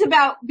 This is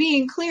about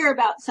being clear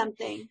about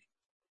something.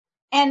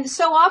 And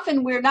so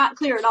often we're not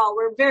clear at all.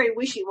 We're very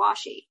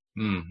wishy-washy.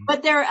 Mm-hmm.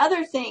 But there are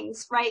other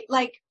things, right?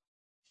 Like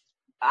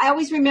I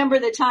always remember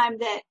the time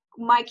that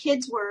my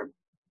kids were,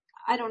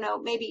 I don't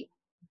know, maybe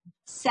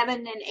 7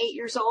 and 8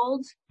 years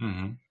old.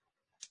 Mm-hmm.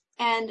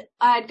 And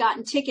I had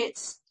gotten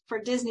tickets for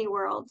Disney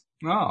World.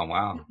 Oh,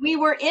 wow. We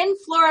were in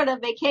Florida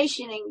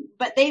vacationing,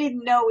 but they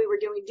didn't know we were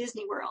doing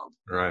Disney World.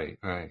 Right,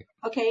 right.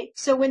 Okay,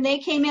 so when they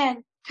came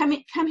in,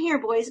 come here,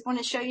 boys. I want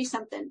to show you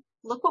something.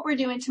 Look what we're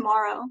doing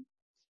tomorrow.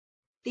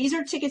 These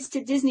are tickets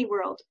to Disney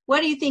World.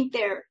 What do you think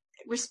their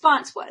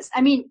response was?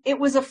 I mean, it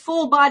was a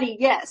full body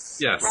yes.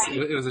 Yes, right?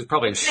 It was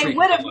probably a shriek. They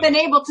would have been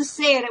able to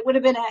say it. It would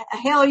have been a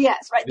hell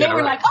yes, right? Yeah, they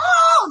were right. like,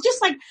 oh,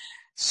 just like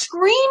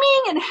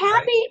screaming and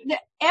happy. Right.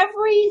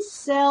 Every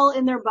cell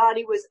in their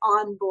body was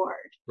on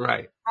board.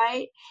 Right.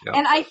 Right. Yep.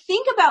 And I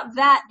think about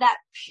that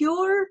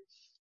pure,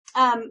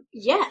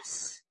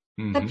 yes,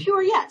 mm-hmm. the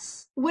pure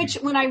yes, which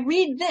when I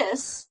read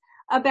this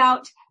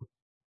about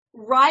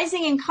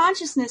rising in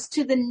consciousness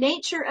to the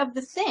nature of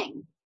the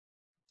thing,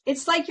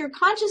 it's like your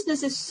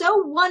consciousness is so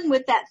one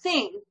with that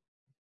thing.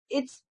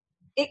 It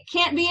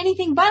can't be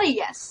anything but a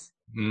yes.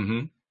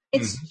 Mm-hmm.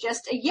 It's mm-hmm.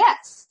 just a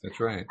yes. That's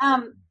right.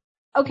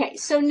 Okay.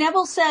 So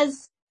Neville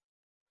says,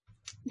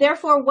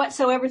 therefore,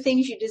 whatsoever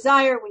things you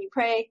desire when you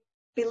pray,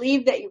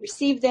 believe that you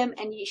receive them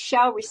and ye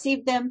shall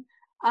receive them.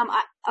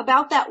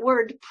 About that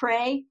word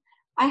pray,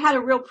 I had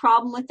a real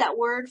problem with that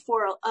word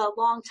for a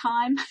long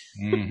time.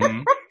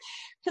 Mm-hmm.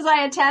 Because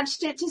I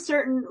attached it to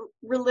certain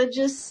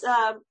religious,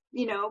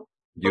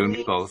 You and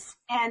me both.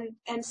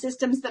 and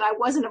systems that I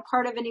wasn't a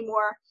part of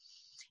anymore.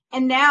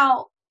 And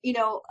now,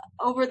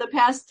 over the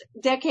past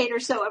decade or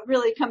so, I've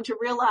really come to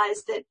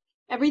realize that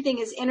everything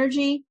is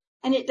energy,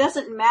 and it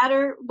doesn't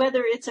matter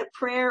whether it's a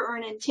prayer or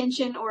an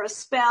intention or a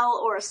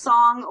spell or a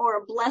song or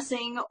a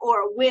blessing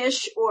or a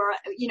wish or,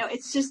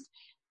 it's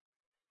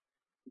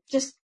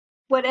just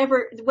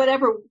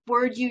whatever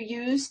word you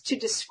use to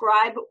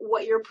describe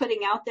what you're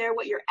putting out there,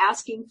 what you're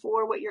asking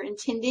for, what you're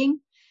intending.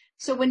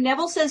 So when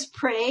Neville says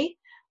pray,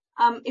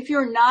 if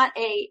you're not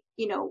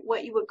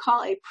what you would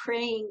call a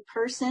praying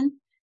person,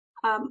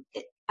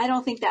 I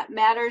don't think that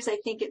matters. I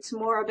think it's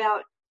more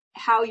about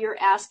how you're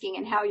asking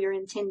and how you're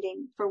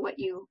intending for what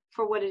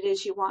it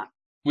is you want.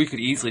 We could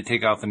easily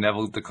take out the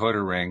Neville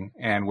decoder ring,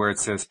 and where it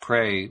says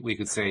pray, we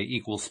could say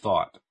equals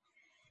thought.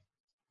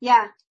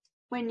 Yeah.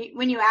 When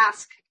you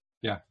ask.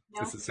 Yeah.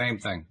 It's the same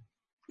thing.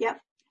 Yep.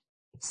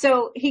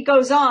 So he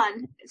goes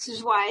on. This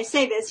is why I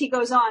say this. He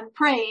goes on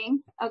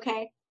praying.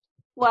 Okay.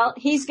 Well,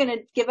 he's going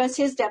to give us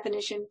his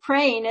definition.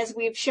 Praying, as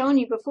we've shown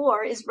you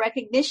before, is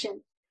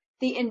recognition.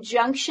 The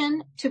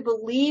injunction to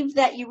believe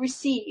that you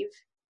receive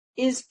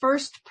is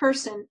first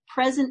person,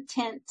 present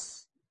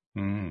tense.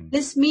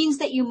 This means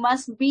that you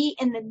must be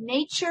in the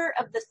nature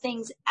of the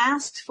things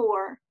asked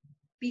for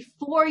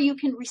before you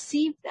can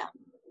receive them.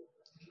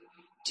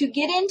 To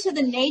get into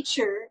the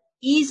nature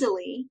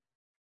easily,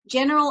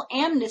 general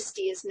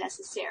amnesty is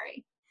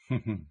necessary.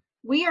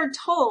 We are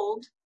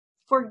told,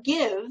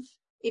 forgive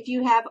if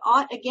you have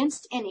aught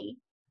against any,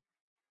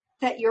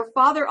 that your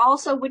Father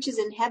also which is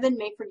in heaven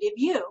may forgive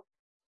you.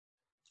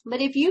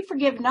 But if you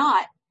forgive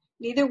not,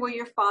 neither will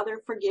your Father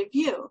forgive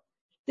you.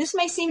 This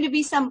may seem to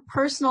be some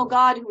personal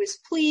God who is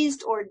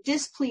pleased or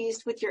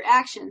displeased with your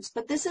actions,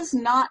 but this is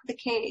not the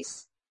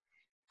case.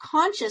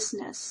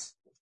 Consciousness,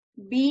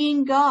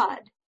 being God.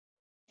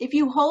 If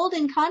you hold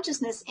in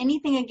consciousness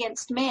anything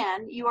against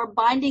man, you are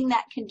binding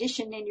that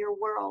condition in your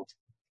world.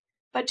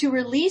 But to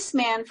release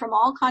man from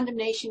all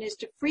condemnation is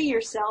to free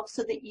yourself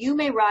so that you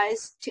may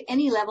rise to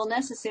any level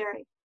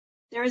necessary.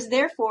 There is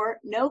therefore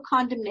no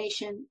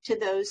condemnation to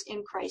those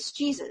in Christ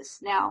Jesus.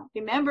 Now,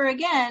 remember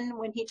again,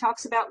 when he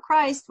talks about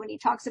Christ, when he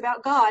talks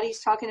about God,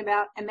 he's talking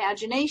about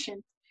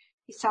imagination.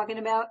 He's talking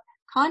about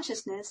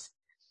consciousness.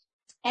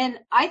 And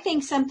I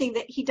think something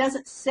that he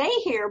doesn't say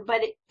here,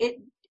 but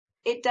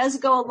it does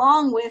go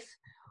along with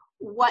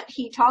what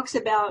he talks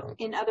about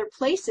in other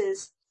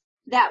places,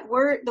 that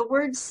the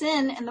word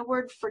sin and the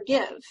word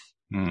forgive.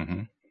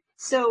 Mm-hmm.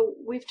 So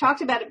we've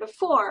talked about it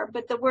before,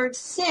 but the word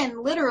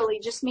sin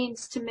literally just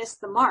means to miss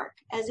the mark,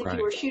 as if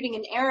you were shooting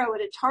an arrow at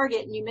a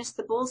target and you missed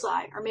the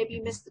bullseye, or maybe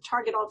you missed the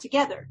target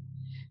altogether.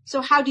 So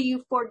how do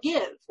you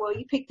forgive? Well,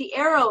 you pick the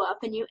arrow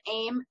up and you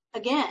aim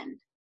again.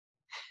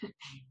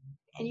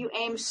 And you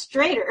aim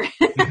straighter.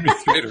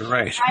 Straighter,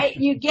 right. Right?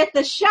 You get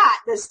the shot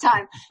this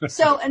time.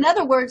 So in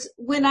other words,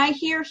 when I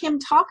hear him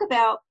talk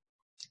about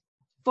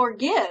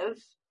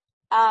forgive,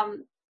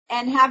 and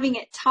having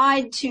it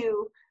tied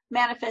to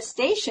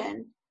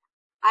manifestation,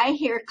 I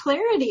hear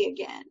clarity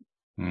again.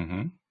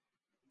 Mm-hmm.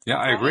 Yeah,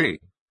 I agree.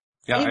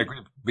 Yeah, I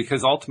agree.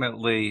 Because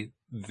ultimately,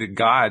 the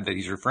God that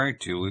he's referring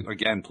to,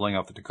 again, pulling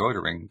out the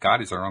decoder ring,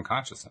 God is our own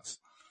consciousness.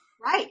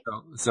 Right.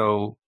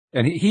 So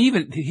and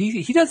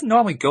he doesn't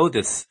normally go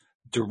this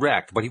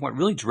direct, but he went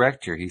really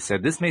direct here. He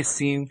said, this may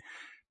seem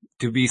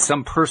to be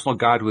some personal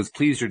God who is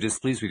pleased or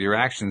displeased with your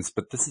actions,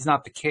 but this is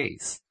not the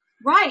case.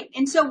 Right.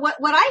 And so what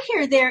I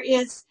hear there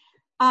is,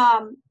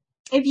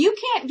 if you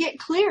can't get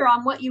clear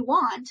on what you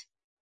want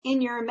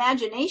in your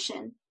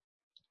imagination,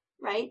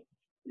 right?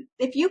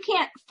 If you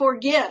can't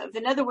forgive,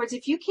 in other words,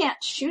 if you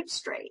can't shoot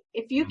straight,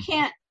 if you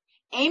can't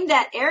aim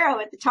that arrow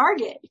at the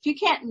target, if you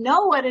can't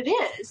know what it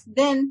is,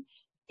 then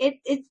it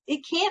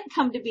can't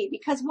come to be.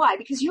 Because why?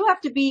 Because you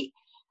have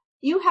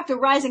to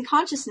rise in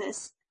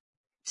consciousness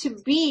to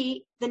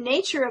be the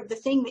nature of the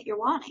thing that you're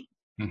wanting.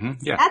 Mm-hmm.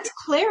 Yeah. That's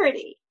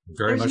clarity.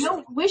 Very There's much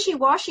no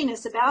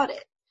wishy-washiness about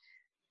it.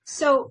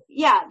 So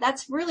yeah,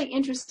 that's really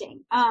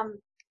interesting.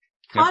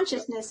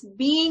 Consciousness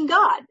being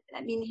God.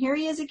 I mean, here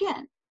he is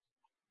again.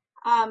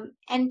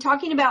 And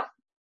talking about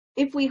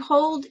if we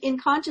hold in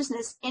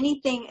consciousness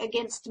anything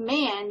against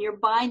man, you're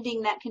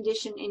binding that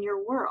condition in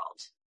your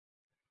world.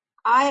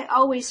 I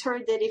always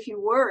heard that if you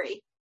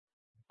worry,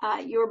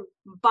 you're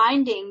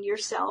binding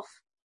yourself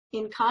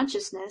in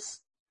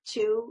consciousness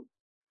to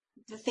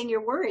the thing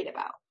you're worried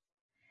about.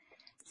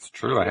 It's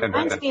true. I hadn't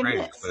heard that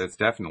phrase, but it's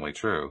definitely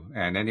true.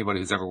 And anybody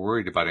who's ever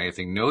worried about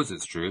anything knows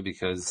it's true,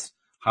 because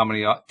how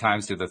many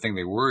times did the thing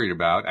they worried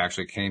about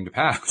actually came to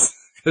pass?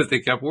 Because they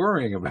kept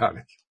worrying about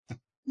it.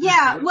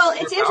 Yeah, well,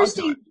 it's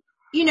interesting.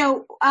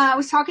 I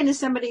was talking to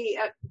somebody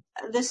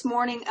this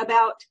morning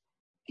about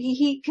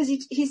because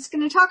he's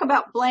going to talk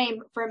about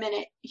blame for a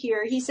minute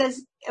here. He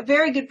says a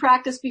very good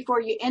practice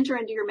before you enter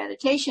into your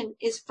meditation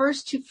is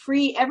first to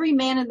free every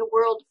man in the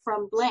world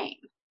from blame.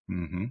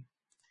 Mm-hmm.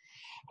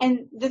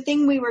 And the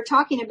thing we were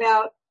talking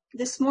about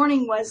this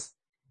morning was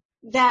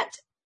that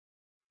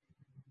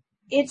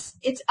it's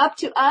up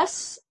to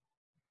us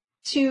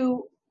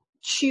to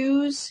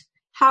choose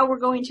how we're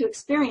going to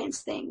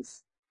experience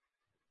things.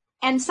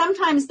 And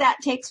sometimes that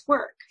takes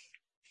work.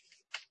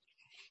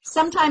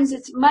 Sometimes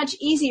it's much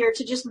easier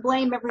to just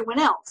blame everyone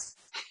else.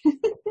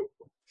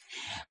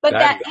 But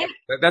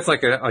that's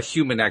like a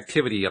human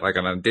activity, like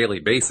on a daily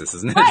basis,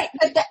 isn't it? Right.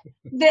 But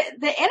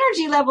the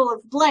energy level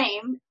of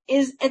blame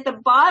is at the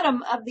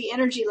bottom of the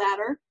energy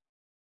ladder.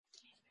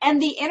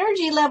 And the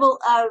energy level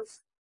of,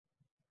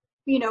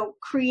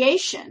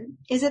 creation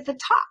is at the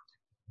top.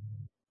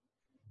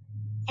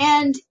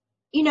 And,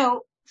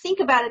 think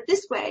about it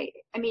this way.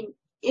 I mean,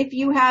 if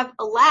you have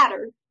a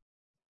ladder,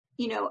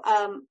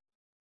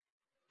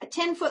 a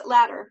 10-foot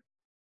ladder,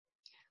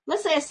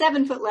 let's say a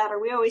 7-foot ladder.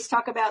 We always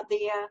talk about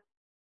the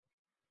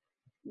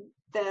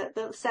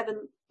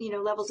 7,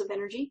 levels of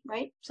energy,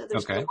 right? So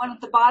there's the one at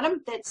the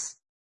bottom that's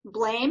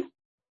blaming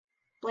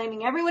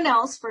everyone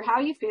else for how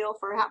you feel,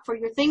 for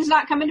your things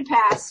not coming to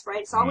pass,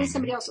 right? It's always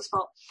somebody else's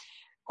fault.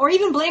 Or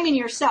even blaming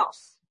yourself.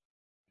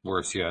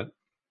 Worse yet.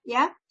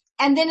 Yeah.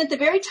 And then at the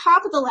very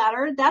top of the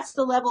ladder, that's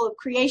the level of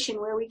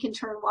creation where we can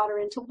turn water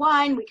into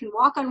wine. We can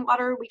walk on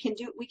water. We can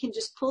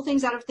just pull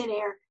things out of thin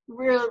air.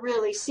 Really,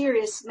 really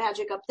serious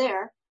magic up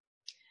there.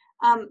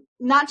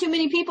 Not too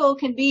many people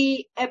can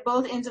be at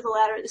both ends of the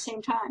ladder at the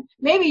same time.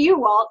 Maybe you,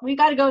 Walt. We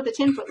got to go with the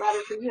 10-foot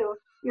ladder for you.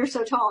 You're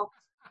so tall.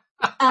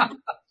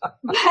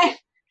 But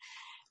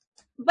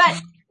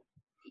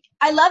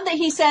I love that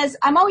he says,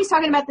 I'm always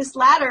talking about this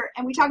ladder,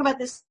 and we talk about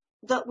this,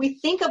 we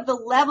think of the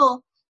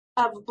level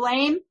of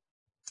blame,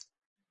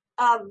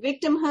 of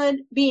victimhood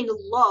being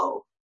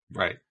low.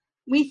 Right.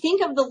 We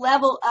think of the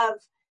level of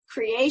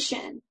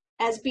creation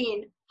as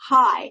being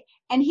high,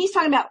 and he's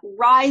talking about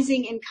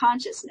rising in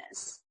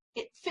consciousness.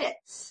 It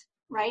fits,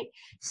 right?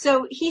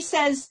 So he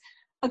says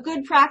a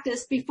good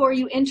practice before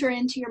you enter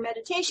into your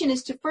meditation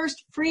is to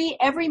first free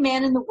every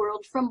man in the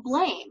world from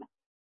blame.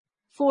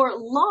 For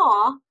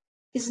law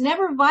is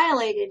never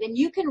violated, and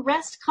you can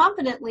rest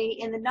confidently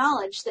in the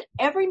knowledge that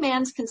every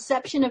man's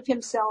conception of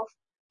himself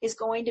is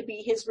going to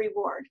be his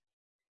reward.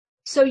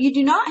 So you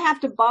do not have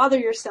to bother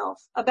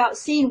yourself about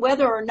seeing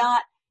whether or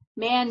not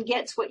man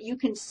gets what you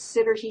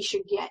consider he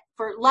should get.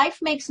 For life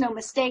makes no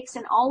mistakes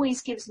and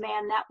always gives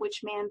man that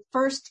which man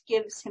first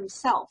gives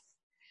himself.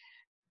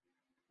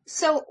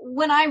 So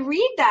when I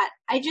read that,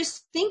 I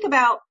just think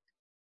about,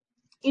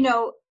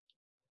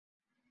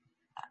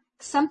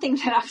 something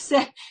that I've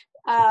said.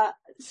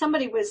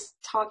 Somebody was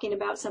talking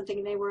about something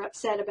and they were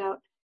upset about,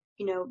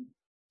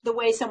 the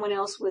way someone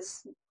else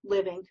was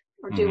living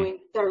or doing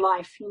their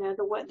life,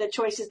 the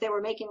choices they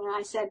were making. And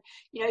I said,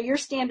 your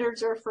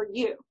standards are for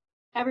you.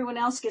 Everyone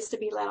else gets to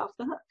be let off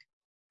the hook.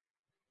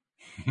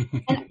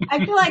 And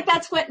I feel like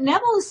that's what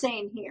Neville is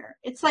saying here.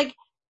 It's like,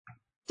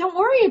 don't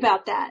worry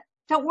about that.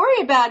 Don't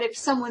worry about if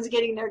someone's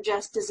getting their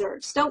just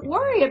desserts. Don't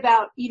worry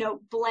about,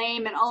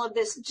 blame and all of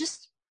this.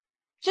 Just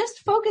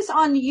focus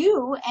on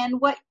you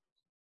and what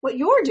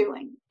you're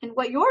doing and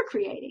what you're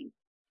creating.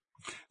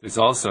 There's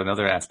also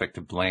another aspect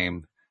of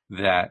blame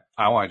that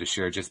I wanted to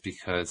share just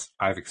because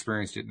I've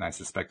experienced it and I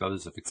suspect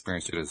others have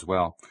experienced it as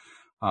well.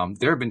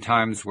 There have been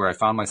times where I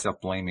found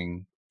myself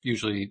blaming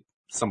usually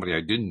somebody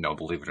I didn't know,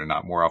 believe it or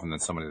not, more often than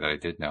somebody that I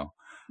did know,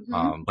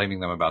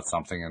 blaming them about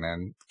something and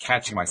then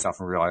catching myself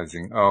and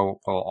realizing, all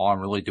I'm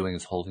really doing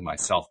is holding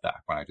myself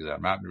back when I do that.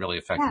 I'm not really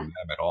affecting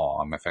them at all.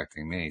 I'm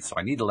affecting me. So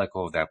I need to let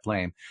go of that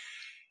blame.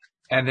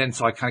 And then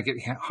so I kind of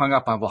get hung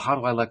up on, how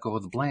do I let go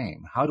of the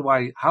blame? How do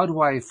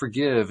I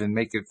forgive and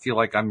make it feel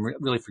like I'm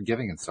really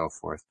forgiving and so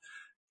forth?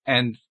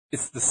 And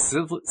it's the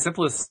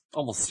simplest,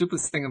 almost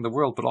stupidest thing in the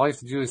world, but all you have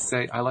to do is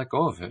say, I let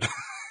go of it.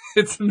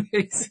 It's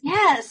amazing.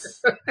 Yes.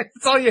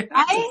 It's all you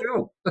have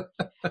to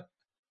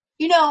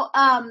do.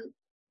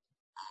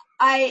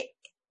 I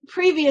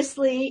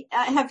previously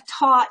have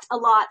taught a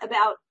lot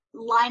about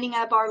lining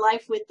up our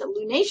life with the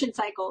lunation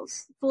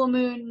cycles, full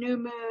moon, new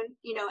moon,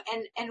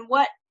 and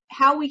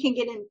how we can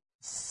get in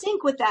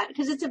sync with that,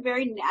 because it's a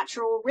very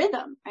natural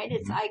rhythm, right?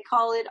 I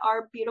call it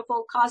our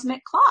beautiful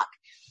cosmic clock.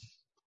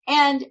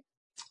 And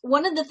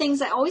one of the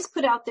things I always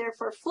put out there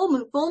for full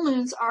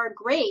moons are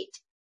great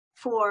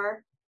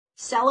for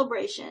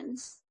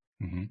celebrations,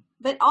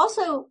 but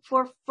also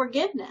for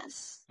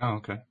forgiveness. Oh,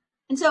 okay.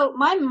 And so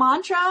my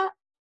mantra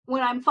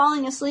when I'm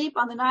falling asleep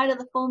on the night of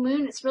the full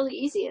moon, it's really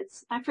easy.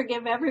 I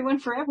forgive everyone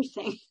for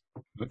everything.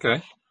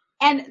 Okay.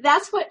 And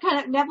that's what kind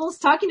of Neville's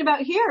talking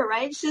about here,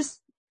 right? It's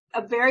just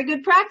a very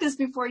good practice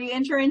before you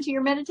enter into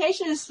your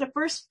meditation is to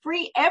first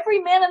free every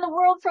man in the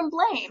world from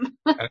blame.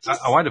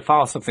 I wanted to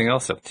follow something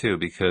else up too,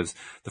 because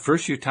the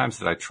first few times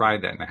that I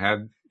tried that and I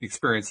had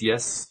experience,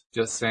 yes,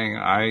 just saying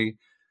I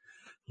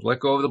let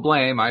go of the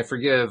blame, I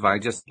forgive, I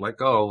just let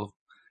go.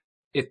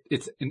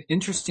 It's an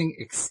interesting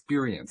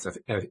experience,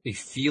 a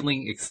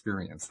feeling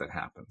experience that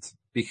happens,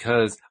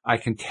 because I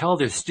can tell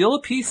there's still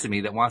a piece of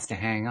me that wants to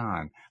hang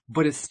on,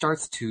 but it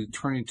starts to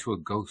turn into a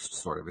ghost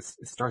sort of.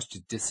 It starts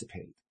to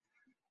dissipate.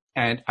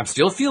 And I'm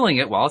still feeling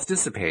it while it's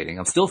dissipating.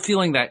 I'm still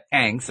feeling that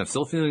angst. I'm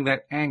still feeling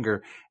that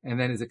anger. And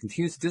then as it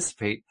continues to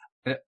dissipate,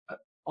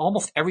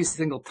 almost every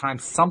single time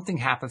something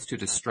happens to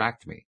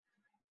distract me.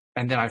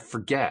 And then I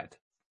forget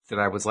that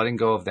I was letting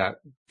go of that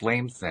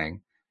blame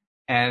thing.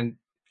 And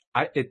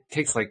it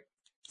takes like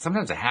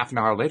sometimes a half an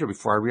hour later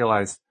before I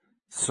realize,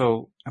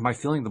 so am I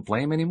feeling the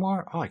blame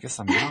anymore? Oh, I guess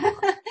I'm not.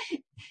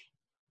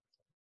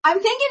 I'm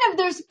thinking of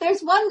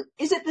there's one,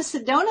 is it the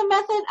Sedona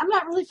method? I'm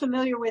not really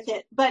familiar with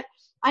it, but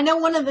I know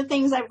one of the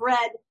things I've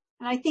read,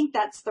 and I think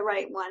that's the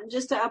right one,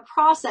 just a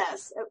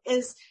process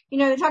is,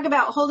 they talk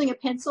about holding a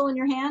pencil in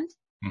your hand.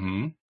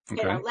 Mm-hmm.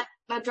 Okay.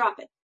 Let drop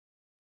it.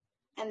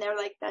 And they're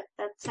like,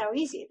 that's how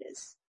easy it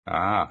is.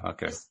 Ah,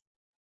 okay.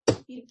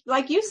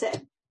 Like you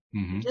said,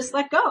 mm-hmm. Just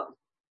let go.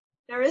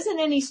 There isn't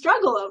any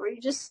struggle over.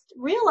 You just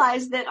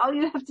realize that all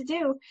you have to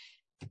do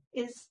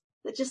is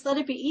just let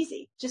it be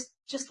easy.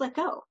 Just let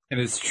go. And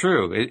it's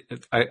true.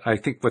 I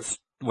think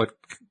what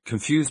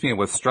confused me and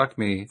what struck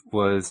me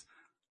was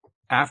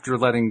after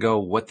letting go,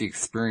 what the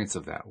experience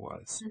of that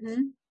was.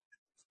 Mm-hmm.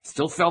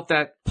 Still felt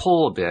that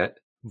pull a bit,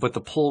 but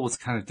the pull was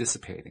kind of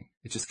dissipating.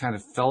 It just kind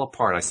of fell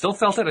apart. I still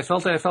felt it. I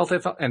felt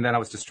it, and then I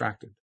was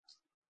distracted.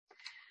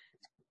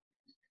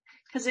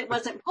 Because it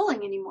wasn't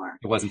pulling anymore.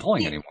 It wasn't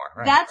pulling anymore,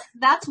 right?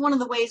 That's one of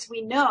the ways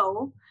we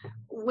know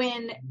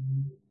when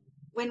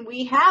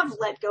we have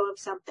let go of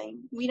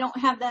something, we don't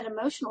have that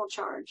emotional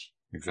charge.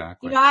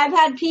 Exactly. I've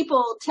had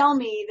people tell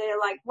me, they're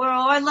like,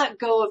 well, I let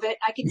go of it.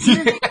 I can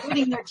hear them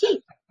gritting their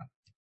teeth.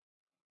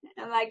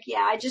 I'm like,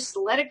 yeah, I just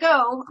let it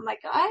go. I'm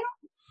like,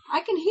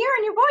 I can hear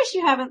in your voice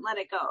you haven't let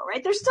it go,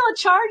 right? There's still a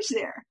charge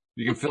there.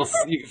 You can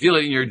feel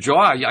it in your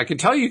jaw. I can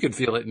tell you can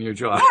feel it in your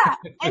jaw. Yeah,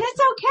 and it's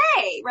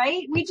okay,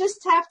 right? We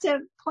just have to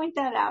point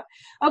that out.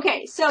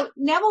 Okay, so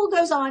Neville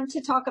goes on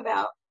to talk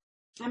about,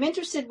 I'm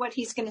interested what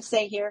he's going to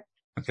say here.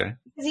 Okay.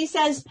 Because he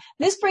says,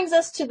 this brings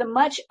us to the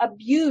much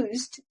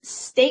abused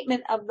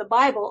statement of the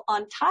Bible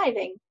on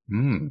tithing.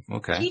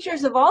 Okay.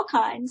 Teachers of all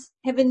kinds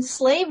have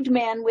enslaved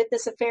man with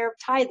this affair of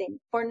tithing,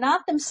 for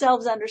not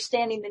themselves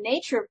understanding the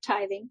nature of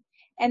tithing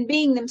and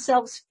being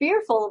themselves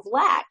fearful of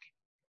lack.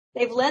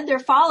 They've led their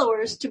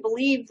followers to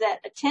believe that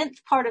a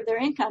 10th part of their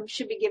income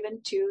should be given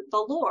to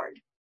the Lord,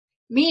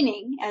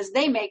 meaning, as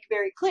they make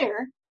very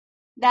clear,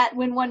 that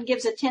when one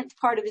gives a 10th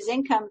part of his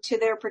income to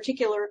their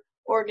particular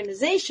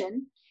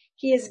organization,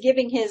 he is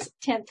giving his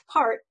 10th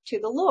part to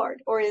the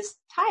Lord, or is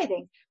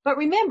tithing. But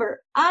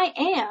remember, I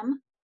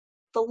am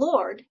the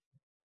Lord.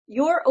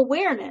 Your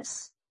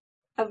awareness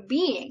of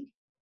being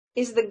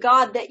is the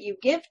God that you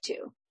give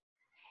to,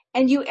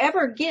 and you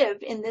ever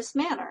give in this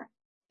manner.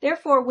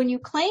 Therefore, when you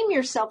claim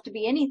yourself to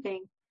be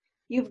anything,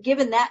 you've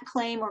given that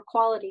claim or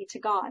quality to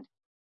God.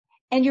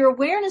 And your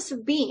awareness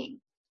of being,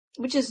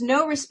 which is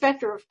no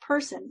respecter of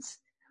persons,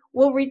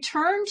 will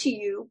return to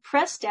you,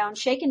 pressed down,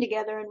 shaken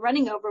together, and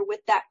running over with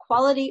that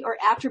quality or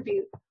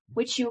attribute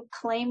which you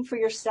claim for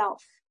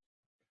yourself.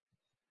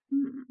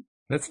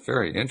 That's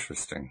very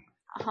interesting.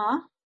 Uh-huh.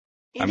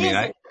 It is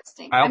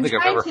interesting. I don't think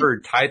I've ever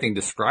heard tithing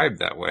described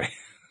that way.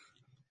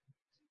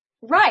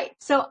 Right.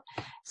 So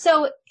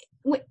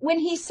when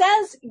he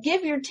says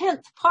give your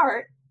 10th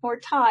part or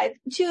tithe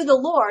to the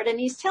Lord, and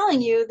he's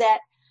telling you that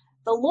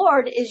the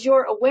Lord is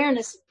your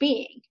awareness of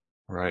being.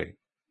 Right.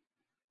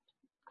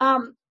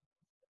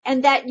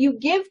 And that you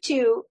give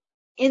to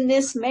in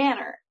this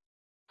manner.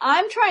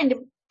 I'm trying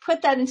to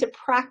put that into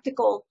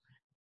practical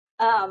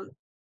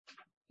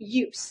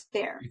use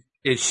there.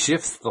 It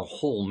shifts the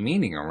whole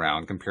meaning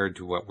around compared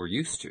to what we're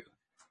used to.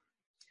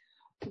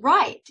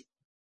 Right.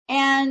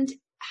 And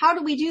how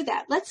do we do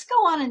that? Let's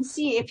go on and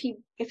see if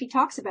he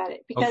talks about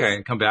it. Because okay,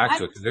 and come back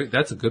to it, because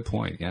that's a good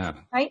point, yeah.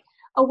 Right?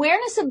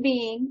 Awareness of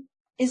being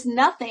is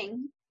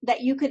nothing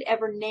that you could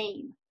ever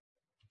name.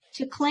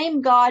 To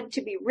claim God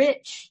to be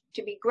rich,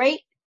 to be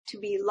great, to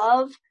be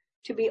love,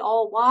 to be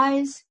all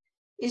wise,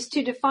 is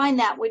to define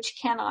that which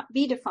cannot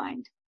be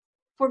defined.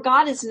 For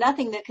God is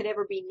nothing that could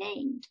ever be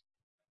named.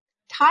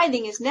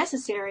 Tithing is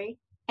necessary,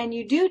 and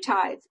you do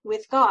tithe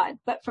with God,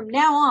 but from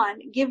now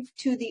on, give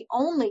to the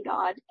only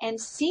God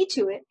and see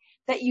to it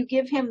that you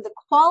give him the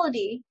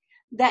quality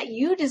that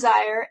you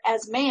desire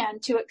as man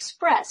to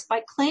express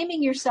by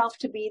claiming yourself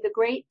to be the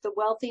great, the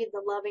wealthy,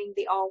 the loving,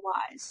 the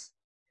all-wise.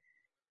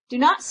 Do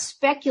not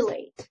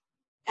speculate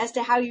as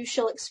to how you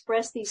shall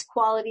express these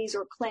qualities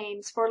or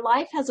claims, for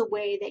life has a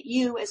way that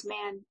you as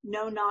man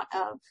know not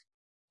of.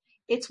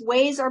 Its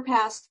ways are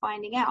past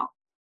finding out.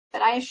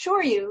 But I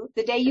assure you,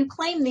 the day you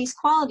claim these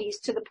qualities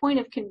to the point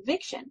of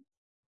conviction,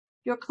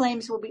 your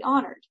claims will be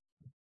honored.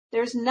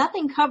 There is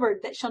nothing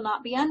covered that shall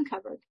not be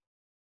uncovered.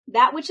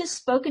 That which is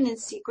spoken in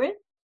secret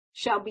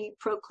shall be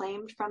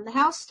proclaimed from the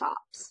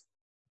housetops.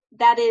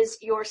 That is,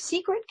 your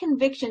secret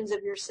convictions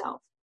of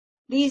yourself.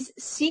 These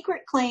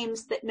secret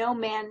claims that no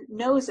man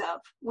knows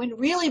of, when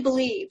really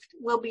believed,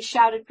 will be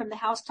shouted from the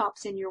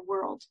housetops in your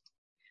world.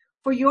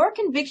 For your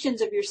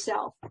convictions of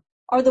yourself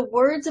are the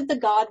words of the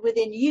God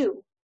within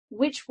you,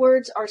 which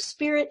words are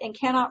spirit and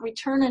cannot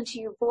return unto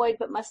you void,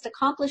 but must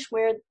accomplish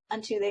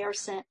whereunto they are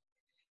sent.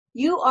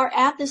 You are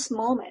at this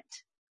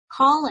moment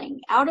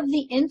calling out of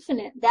the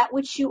infinite that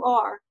which you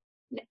are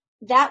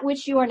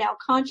now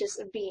conscious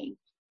of being,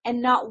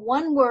 and not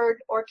one word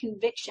or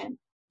conviction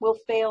will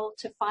fail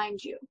to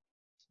find you.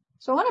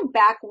 So I want to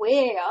back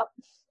way up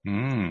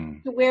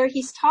to where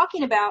he's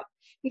talking about,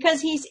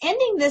 because he's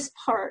ending this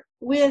part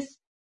with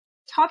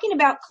talking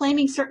about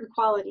claiming certain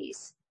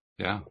qualities.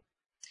 Yeah.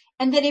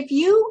 And that if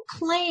you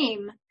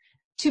claim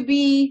to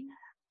be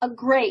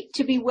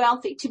to be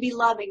wealthy, to be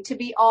loving, to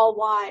be all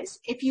wise,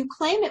 if you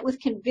claim it with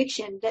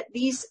conviction that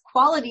these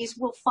qualities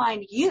will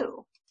find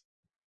you,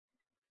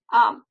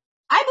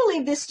 I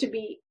believe this to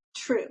be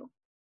true.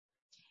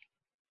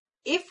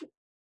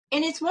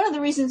 And it's one of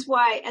the reasons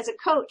why, as a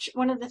coach,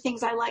 one of the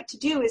things I like to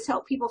do is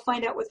help people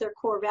find out what their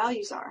core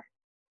values are.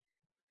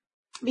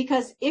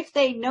 Because if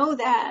they know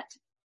that,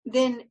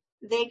 then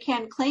they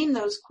can claim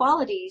those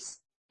qualities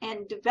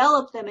and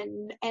develop them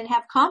and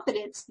have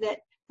confidence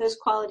that those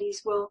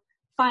qualities will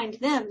find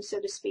them,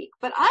 so to speak.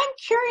 But I'm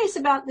curious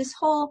about this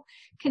whole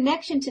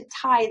connection to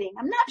tithing.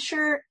 I'm not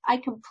sure I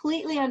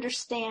completely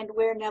understand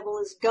where Neville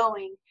is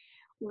going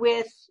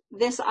with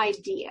this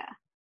idea.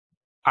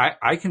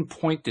 I can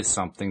point to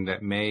something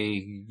that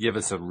may give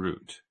us a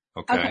root.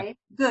 Okay,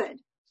 good.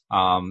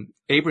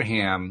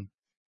 Abraham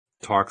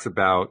talks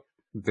about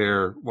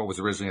what was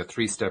originally a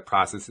 3-step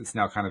process. It's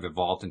now kind of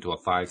evolved into a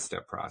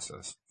 5-step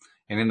process.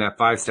 And in that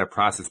 5-step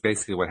process,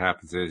 basically what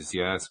happens is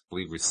you ask,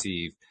 believe,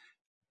 receive,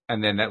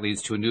 and then that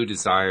leads to a new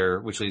desire,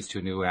 which leads to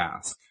a new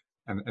ask.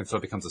 And so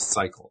it becomes a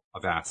cycle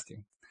of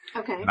asking.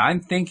 Okay. And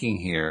I'm thinking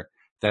here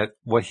that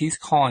what he's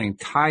calling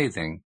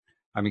tithing,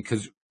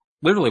 because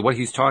literally what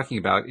he's talking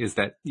about is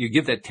that you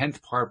give that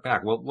 10th part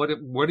back. Well, what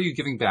are you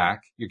giving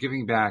back? You're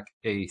giving back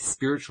a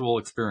spiritual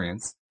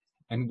experience.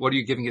 And what are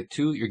you giving it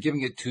to? You're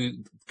giving it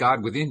to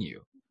God within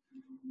you.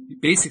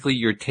 Basically,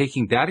 you're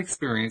taking that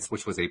experience,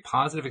 which was a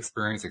positive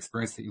experience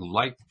that you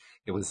liked.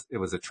 It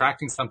was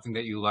attracting something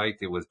that you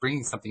liked. It was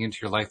bringing something into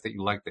your life that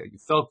you liked, that you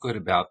felt good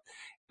about.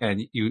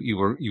 And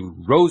you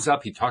rose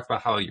up. He talked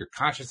about how your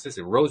consciousness,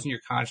 it rose in your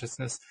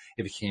consciousness.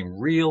 It became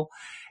real.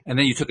 And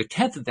then you took a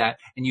 10th of that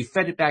and you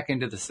fed it back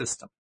into the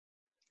system.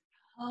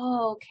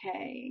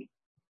 Okay.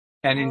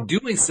 And in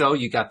doing so,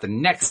 you got the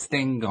next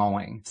thing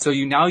going. So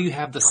now you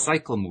have the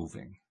cycle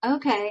moving.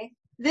 Okay.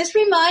 This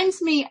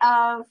reminds me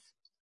of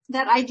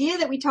that idea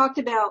that we talked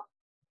about.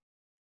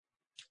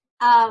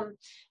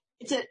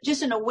 It's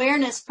just an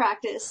awareness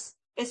practice,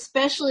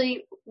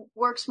 especially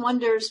works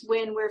wonders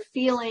when we're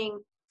feeling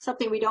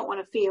something we don't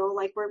want to feel,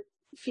 like we're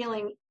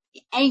feeling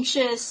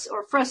anxious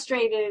or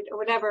frustrated or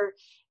whatever.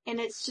 And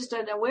it's just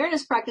an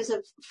awareness practice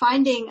of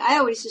I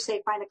always just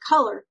say, find a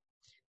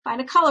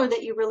color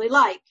that you really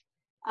like.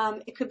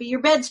 It could be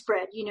your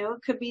bedspread,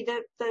 it could be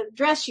the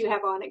dress you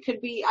have on. It could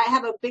be, I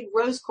have a big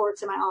rose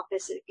quartz in my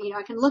office.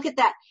 I can look at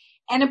that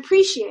and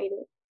appreciate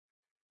it.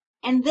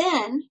 And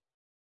then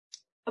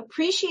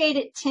appreciate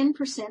it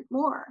 10%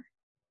 more.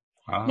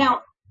 Wow.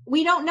 Now,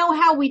 we don't know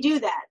how we do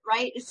that,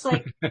 right? It's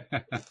like,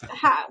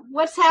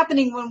 what's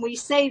happening when we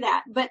say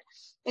that? But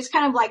it's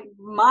kind of like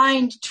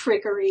mind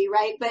trickery,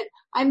 right? But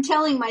I'm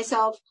telling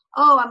myself,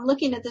 oh, I'm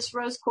looking at this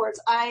rose quartz.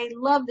 I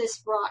love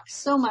this rock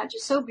so much.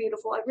 It's so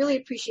beautiful. I really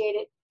appreciate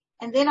it.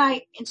 And then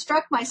I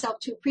instruct myself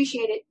to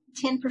appreciate it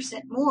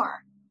 10%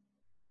 more.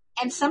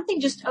 And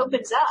something just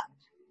opens up.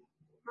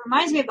 It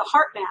reminds me of the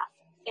heart math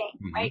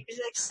thing, right? It's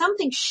like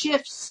something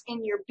shifts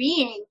in your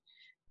being.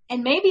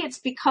 And maybe it's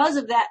because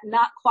of that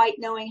not quite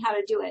knowing how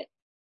to do it.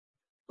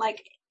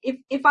 Like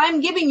if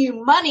I'm giving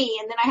you money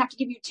and then I have to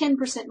give you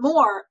 10%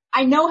 more,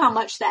 I know how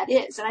much that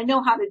is and I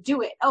know how to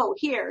do it. Oh,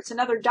 here, it's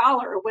another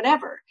 $1 or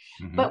whatever.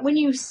 Mm-hmm. But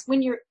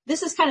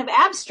this is kind of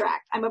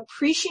abstract. I'm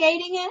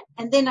appreciating it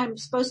and then I'm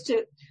supposed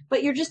to,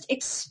 but you're just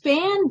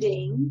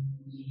expanding.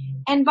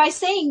 And by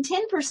saying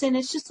 10%,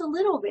 it's just a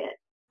little bit,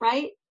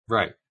 right?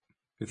 Right.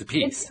 It's a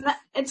piece.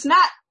 It's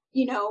not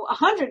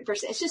 100%.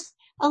 It's just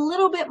a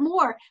little bit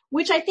more,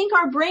 which I think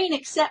our brain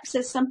accepts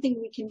as something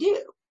we can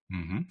do.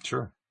 Mm-hmm.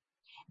 Sure.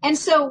 And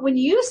so when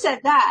you said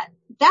that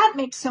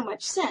makes so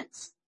much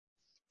sense.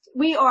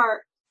 We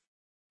are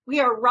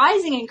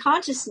rising in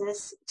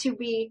consciousness to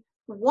be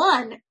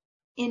one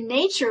in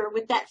nature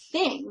with that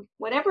thing,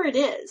 whatever it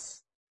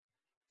is.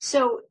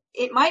 So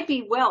it might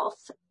be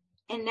wealth.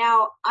 And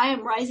now I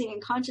am rising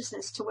in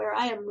consciousness to where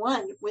I am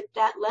one with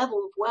that level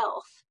of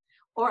wealth,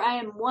 or I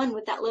am one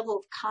with that level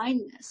of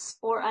kindness,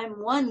 or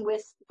I'm one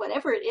with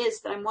whatever it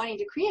is that I'm wanting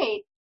to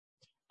create.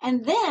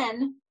 And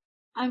then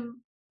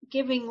I'm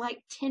giving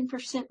like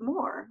 10%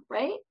 more,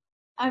 right?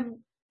 I'm,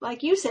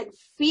 like you said,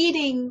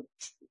 feeding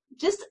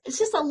it's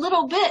just a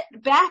little bit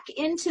back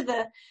into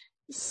the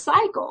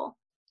cycle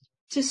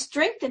to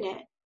strengthen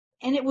it,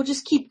 and it will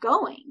just keep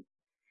going.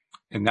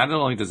 And not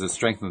only does it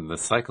strengthen the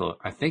cycle,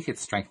 I think it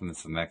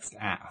strengthens the next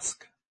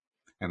ask.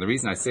 And the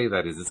reason I say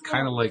that is it's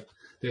kind of like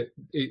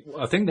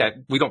a thing that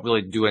we don't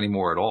really do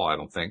anymore at all, I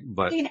don't think.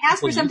 But you can ask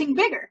for something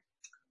bigger.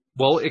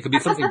 Well, it could be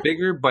something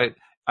bigger, but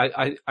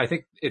I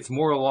think it's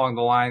more along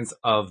the lines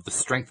of the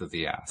strength of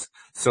the ask.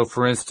 So,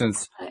 for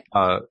instance,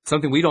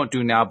 something we don't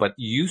do now, but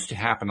used to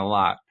happen a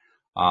lot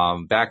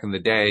back in the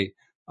day,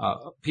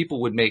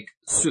 people would make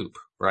soup,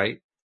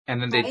 right?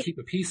 And then they'd keep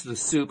a piece of the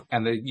soup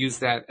and they'd use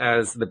that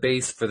as the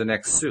base for the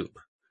next soup.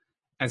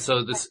 And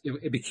so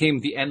it became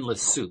the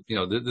endless soup,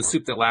 the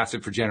soup that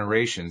lasted for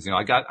generations.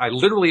 I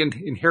literally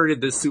inherited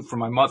this soup from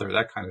my mother,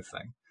 that kind of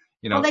thing.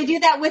 Well, they do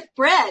that with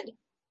bread.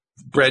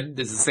 Bread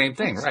is the same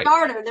thing, right?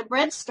 The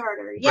bread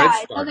starter. Yeah,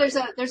 I know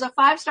there's a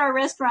 5-star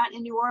restaurant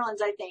in New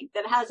Orleans, I think,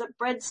 that has a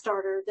bread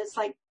starter that's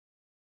like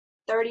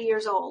 30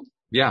 years old.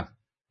 Yeah.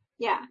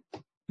 Yeah.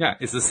 Yeah,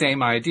 it's the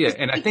same idea.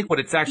 And I think what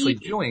it's actually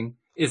doing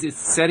is it's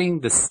setting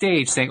the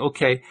stage saying,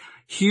 okay,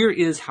 here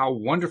is how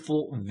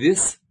wonderful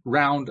this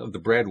round of the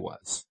bread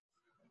was.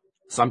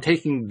 So I'm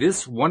taking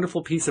this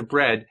wonderful piece of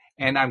bread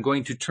and I'm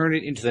going to turn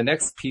it into the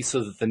next piece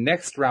so that the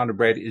next round of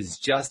bread is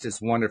just as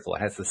wonderful.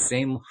 It has the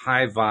same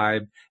high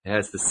vibe. It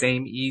has the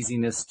same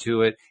easiness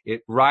to it.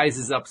 It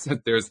rises up.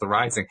 There's the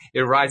rising.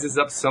 It rises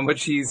up so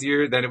much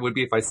easier than it would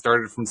be if I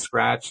started from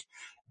scratch.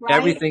 Right.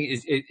 Everything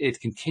it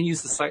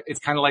continues the cycle. It's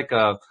kind of like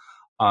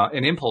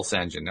an impulse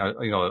engine,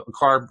 a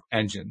carb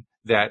engine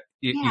that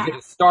you get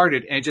it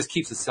started and it just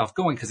keeps itself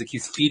going because it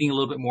keeps feeding a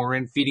little bit more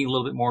in, feeding a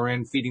little bit more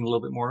in, feeding a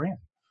little bit more in.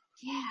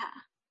 Yeah.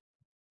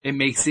 It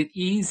makes it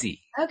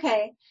easy.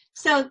 Okay.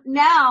 So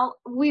now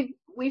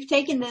we've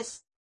taken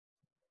this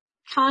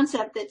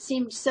concept that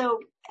seemed so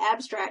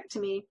abstract to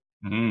me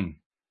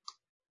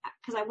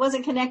because I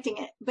wasn't connecting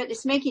it, but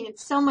it's making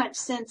so much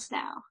sense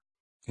now.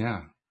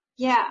 Yeah.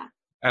 Yeah.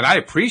 And I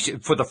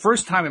appreciate, for the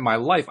first time in my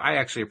life, I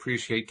actually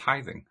appreciate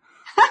tithing.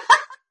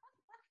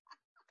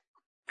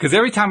 Because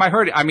every time I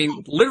heard it,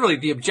 literally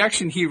the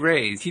objection he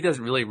raised, he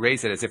doesn't really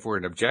raise it as if we're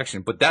an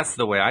objection, but that's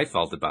the way I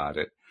felt about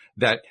it.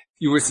 That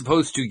you were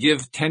supposed to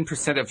give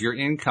 10% of your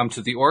income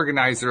to the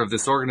organizer of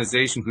this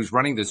organization who's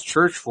running this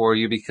church for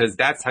you because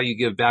that's how you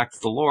give back to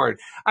the Lord.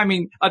 A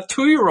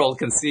 2-year-old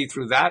can see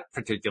through that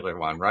particular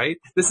one, right?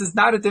 This is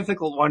not a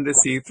difficult one to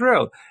see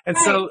through. And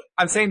so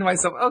I'm saying to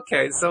myself,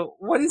 okay, so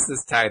what is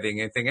this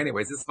tithing thing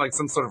anyways? Is it like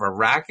some sort of a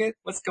racket?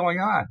 What's going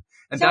on?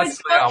 And so that's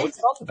the way I always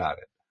felt about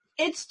it.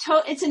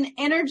 It's an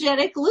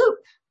energetic loop.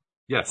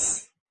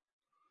 Yes.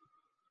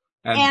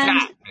 And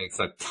that makes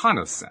a ton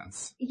of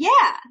sense. Yeah.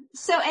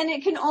 So, and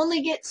it can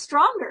only get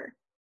stronger.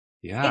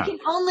 Yeah. It can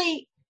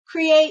only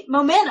create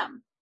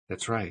momentum.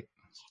 That's right.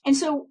 And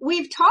so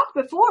we've talked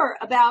before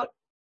about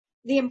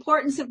the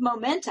importance of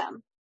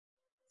momentum.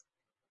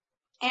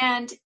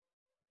 And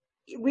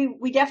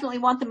we definitely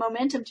want the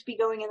momentum to be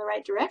going in the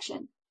right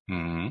direction.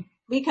 Mm-hmm.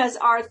 Because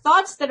our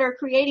thoughts that are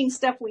creating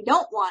stuff we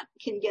don't want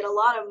can get a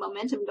lot of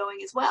momentum going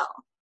as well.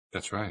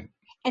 That's right.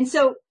 And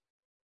so,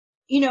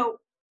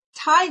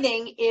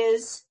 tithing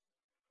is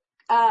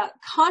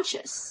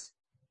conscious.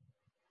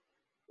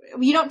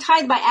 You don't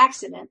tithe by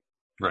accident.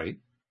 Right.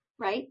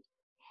 Right.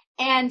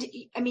 And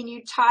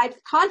you tithe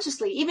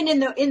consciously, even in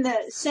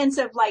the sense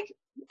of like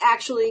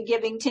actually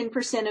giving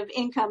 10% of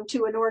income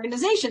to an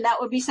organization. That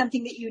would be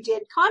something that you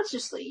did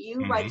consciously.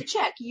 You write the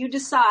check. You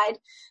decide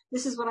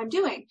this is what I'm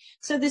doing.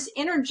 So this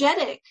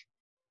energetic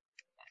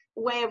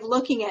way of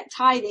looking at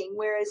tithing,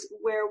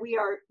 where we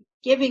are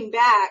giving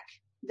back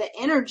the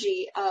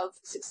energy of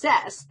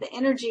success, the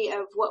energy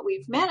of what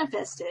we've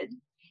manifested,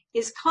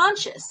 is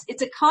conscious.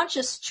 It's a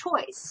conscious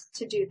choice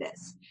to do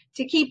this,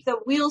 to keep the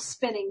wheel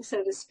spinning,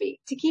 so to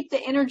speak, to keep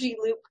the energy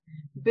loop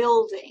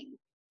building.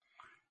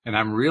 And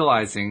I'm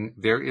realizing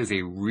there is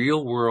a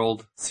real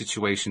world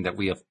situation that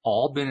we have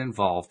all been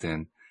involved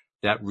in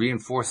that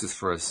reinforces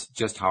for us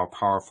just how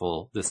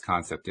powerful this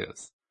concept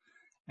is.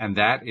 And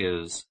that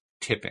is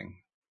tipping.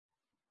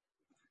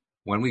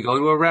 When we go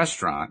to a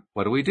restaurant,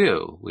 what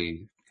do?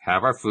 We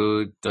have our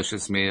food,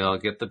 delicious meal,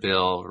 get the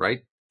bill,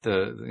 write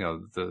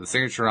the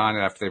signature on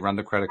it after they run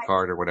the credit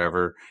card or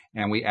whatever,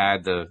 and we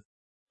add the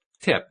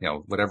tip,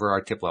 whatever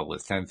our tip level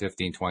is, 10,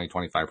 15, 20,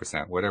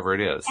 25%, whatever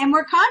it is. And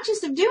we're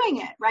conscious of doing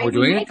it, right? We're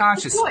doing it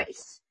consciously.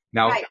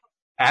 Now,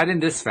 add in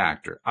this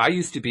factor. I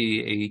used to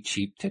be a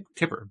cheap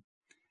tipper.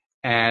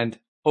 And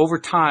over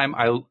time,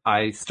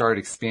 I started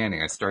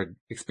expanding. I started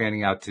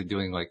expanding out to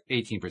doing like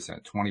 18%,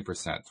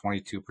 20%,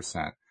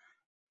 22%.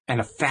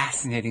 And a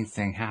fascinating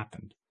thing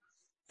happened.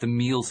 The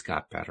meals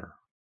got better.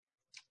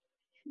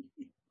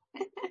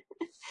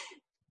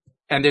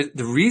 And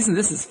the reason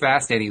this is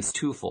fascinating is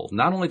twofold.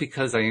 Not only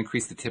because I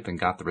increased the tip and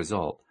got the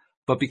result,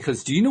 but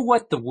because do you know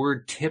what the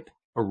word tip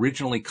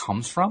originally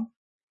comes from?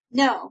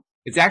 No.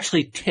 It's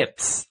actually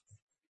TIPS.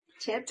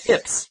 Tips?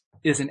 TIPS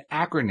is an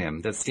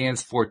acronym that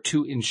stands for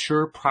to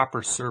ensure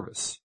proper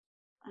service.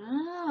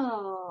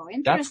 Oh,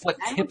 interesting. That's what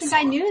I don't tips think are.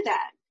 I knew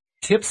that.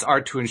 Tips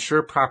are to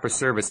ensure proper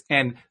service.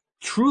 And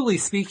truly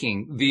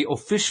speaking, the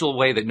official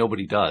way that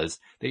nobody does,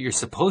 that you're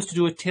supposed to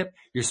do a tip,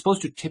 you're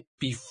supposed to tip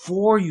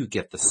before you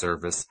get the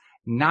service,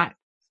 not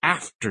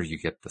after you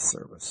get the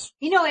service.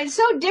 It's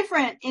so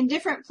different in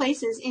different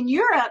places. In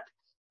Europe,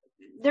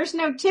 there's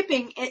no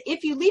tipping.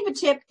 If you leave a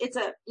tip, it's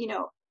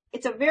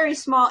a very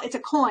small, it's a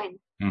coin,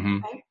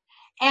 right?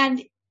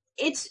 And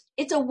it's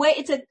a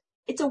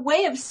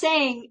way of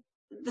saying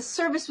the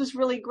service was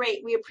really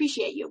great. We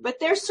appreciate you. But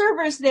their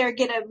servers there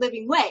get a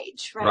living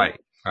wage, right?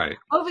 Right.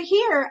 Over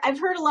here, I've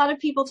heard a lot of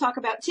people talk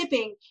about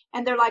tipping,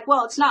 and they're like,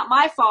 well, it's not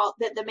my fault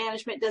that the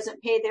management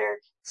doesn't pay their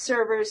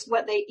servers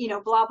what they,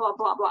 blah, blah,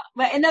 blah, blah.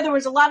 But in other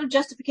words, a lot of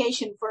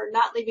justification for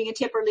not leaving a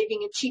tip or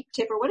leaving a cheap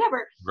tip or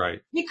whatever.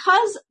 Right.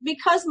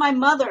 Because my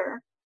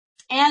mother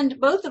and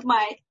both of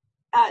my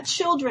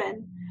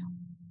children,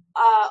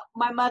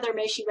 my mother,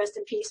 may she rest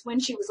in peace, when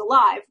she was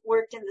alive,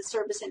 worked in the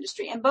service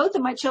industry. And both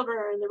of my children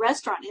are in the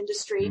restaurant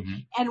industry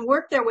and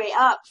worked their way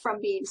up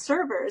from being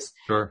servers.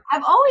 Sure.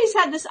 I've always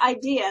had this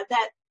idea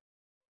that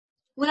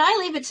when I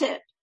leave a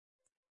tip,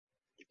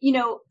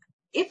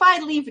 if I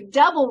leave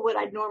double what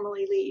I'd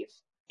normally leave,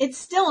 it's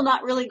still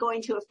not really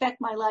going to affect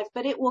my life,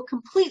 but it will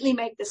completely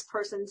make this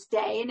person's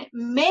day, and it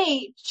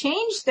may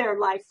change their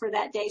life for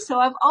that day. So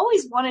I've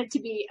always wanted to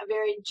be a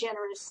very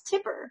generous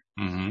tipper.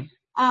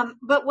 Mm-hmm.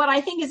 But what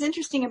I think is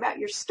interesting about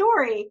your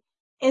story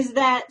is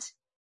that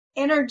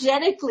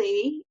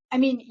energetically,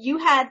 you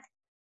had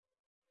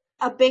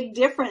a big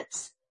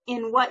difference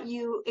in what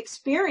you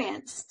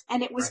experienced,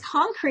 and it was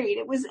concrete.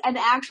 It was an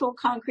actual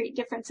concrete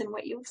difference in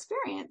what you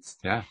experienced.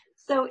 Yeah.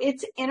 So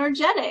it's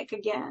energetic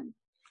again.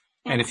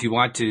 And if you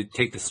want to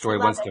take the story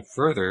one step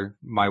further,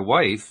 my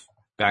wife,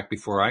 back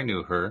before I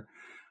knew her,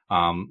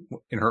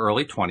 in her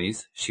early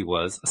 20s, she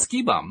was a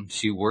ski bum.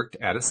 She worked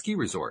at a ski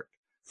resort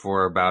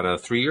for about a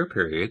 3-year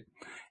period.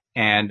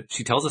 And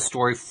she tells a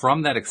story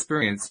from that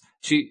experience.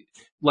 She,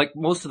 like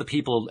most of the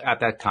people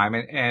at that time,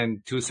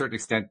 and to a certain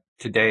extent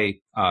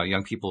today,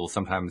 young people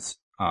sometimes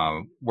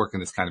work in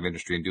this kind of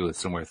industry and do a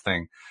similar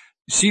thing.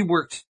 She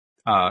worked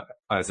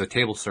as a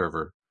table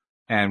server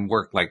and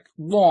worked like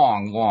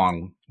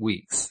long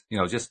weeks.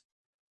 Just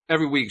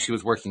every week she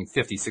was working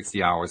 50,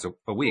 60 hours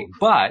a week,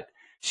 but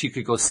she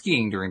could go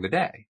skiing during the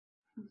day.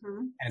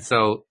 Mm-hmm. And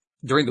so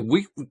during the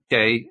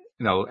weekday,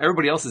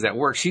 everybody else is at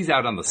work. She's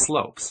out on the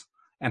slopes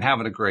and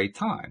having a great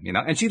time,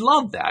 and she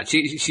loved that.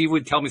 She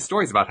would tell me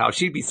stories about how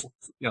she'd be,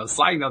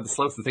 sliding down the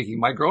slopes and thinking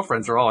my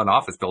girlfriends are all in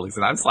office buildings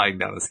and I'm sliding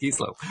down the ski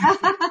slope.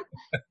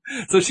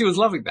 So she was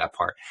loving that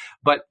part.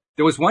 But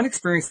there was one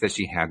experience that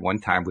she had one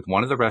time with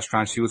one of the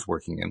restaurants she was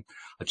working in.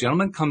 A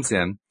gentleman comes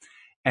in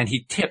and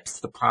he tips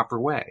the proper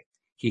way.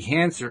 He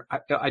hands her,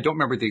 I don't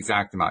remember the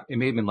exact amount. It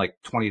may have been like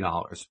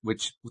 $20,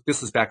 which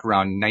this was back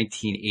around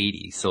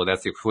 1980. So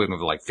that's the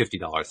equivalent of like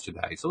 $50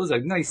 today. So it was a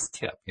nice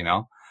tip, He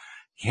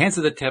hands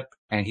her the tip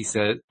and she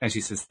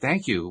says,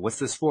 thank you. What's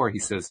this for? He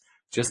says,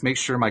 just make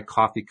sure my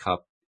coffee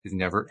cup is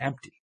never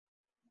empty.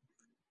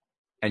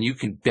 And you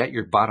can bet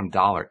your bottom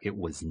dollar it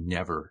was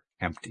never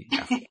empty.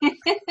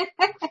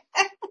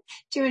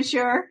 To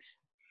ensure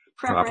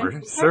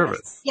proper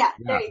service. Yeah,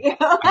 there you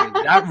go.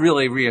 That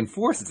really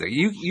reinforces it.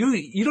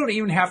 You don't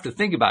even have to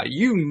think about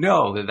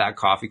it. That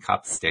coffee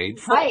cup stayed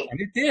full. Right.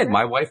 And it did. Right.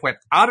 My wife went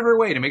out of her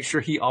way to make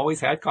sure he always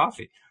had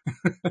coffee.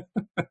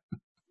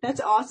 That's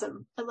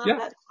awesome. I love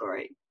that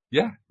story.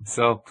 Yeah.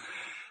 So,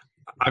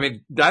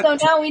 that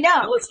so now we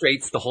know.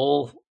 Illustrates the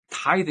whole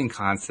tithing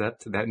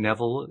concept that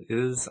Neville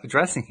is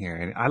addressing here.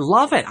 And I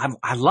love it.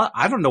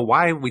 I don't know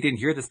why we didn't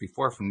hear this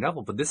before from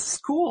Neville, but this is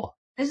cool.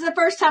 This is the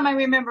first time I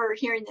remember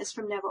hearing this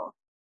from Neville.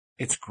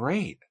 It's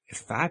great.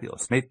 It's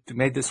fabulous.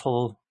 Made this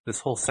whole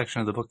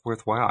section of the book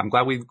worthwhile. I'm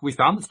glad we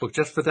found this book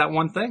just for that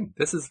one thing.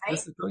 This is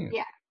brilliant.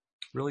 Yeah.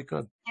 Really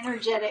good.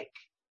 Energetic.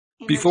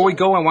 Before we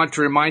go, I want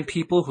to remind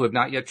people who have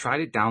not yet tried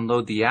it,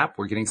 download the app.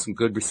 We're getting some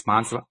good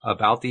response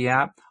about the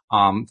app.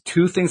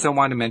 2 things I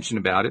want to mention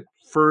about it.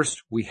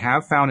 First, we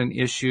have found an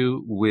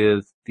issue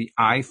with the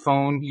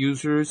iPhone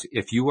users.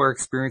 If you are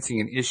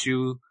experiencing an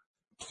issue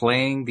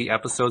playing the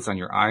episodes on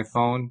your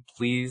iPhone,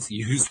 please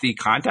use the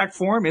contact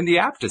form in the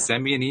app to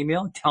send me an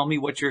email. Tell me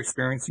what you're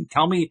experiencing.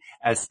 Tell me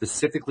as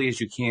specifically as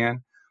you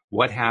can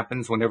what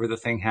happens whenever the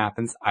thing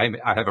happens. I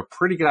have a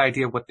pretty good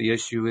idea of what the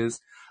issue is.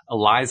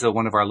 Eliza,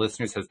 one of our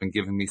listeners, has been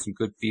giving me some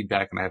good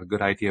feedback, and I have a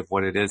good idea of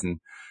what it is. And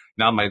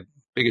now my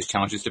biggest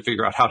challenge is to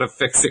figure out how to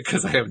fix it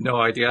because I have no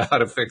idea how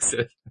to fix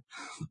it.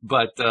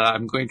 But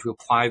I'm going to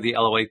apply the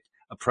LOA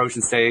approach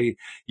and say,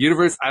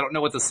 universe, I don't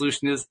know what the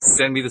solution is.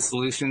 Send me the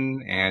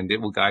solution and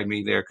it will guide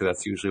me there because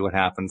that's usually what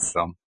happens.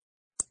 So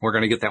we're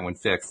going to get that one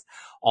fixed.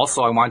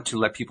 Also, I want to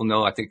let people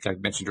know, I think I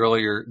mentioned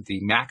earlier, the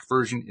Mac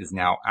version is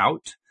now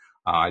out.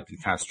 I've been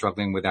kind of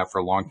struggling with that for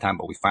a long time,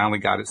 but we finally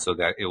got it so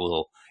that it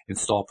will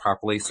install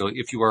properly. So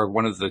if you are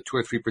one of the 2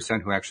 or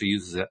 3% who actually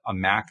uses a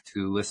Mac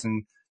to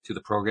listen to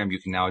the program, you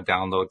can now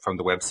download from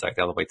the website,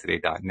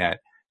 elevatetoday.net,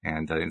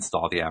 and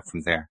install the app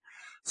from there.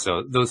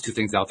 So those 2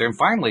 things out there. And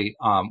finally,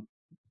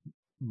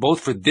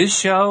 both for this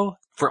show,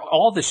 for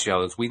all the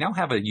shows, we now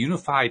have a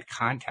unified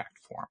contact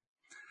form.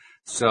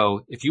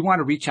 So if you want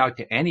to reach out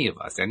to any of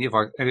us, any of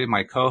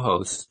my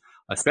co-hosts,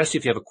 especially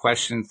if you have a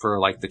question for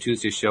like the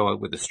Tuesday show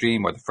with the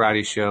stream or the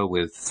Friday show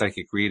with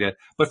Psychic Rita,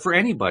 but for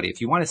anybody, if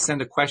you want to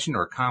send a question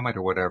or a comment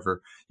or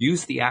whatever,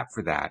 use the app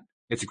for that.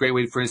 It's a great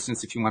way, for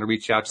instance, if you want to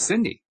reach out to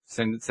Cindy,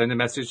 send a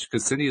message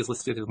because Cindy is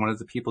listed as one of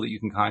the people that you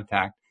can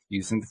contact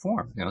using the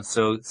form.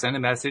 So send a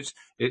message.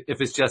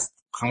 If it's just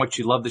how much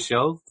you love the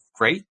show,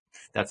 great.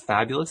 That's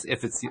fabulous.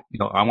 If it's,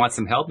 I want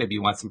some help, maybe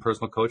you want some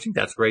personal coaching,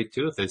 that's great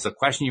too. If there's a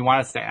question you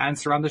want us to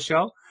answer on the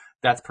show,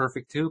 that's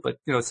perfect too. But,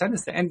 send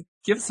us and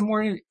give us some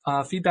more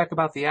feedback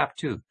about the app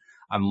too.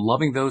 I'm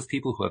loving those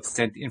people who have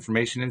sent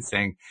information in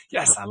saying,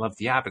 yes, I love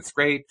the app. It's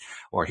great.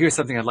 Or here's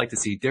something I'd like to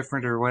see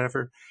different or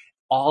whatever.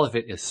 All of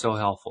it is so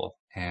helpful.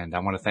 And I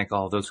want to thank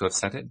all of those who have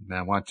sent it. And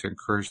I want to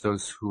encourage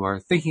those who are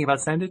thinking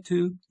about send it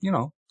to,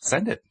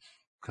 send it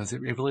because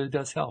it really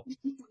does help.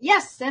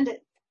 Yes, send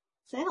it.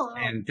 Say hello.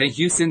 And thank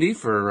you, Cindy,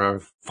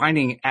 for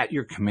finding At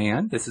Your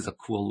Command. This is a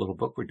cool little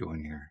book we're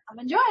doing here. I'm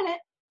enjoying it.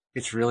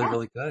 It's really,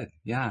 really good.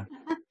 Yeah.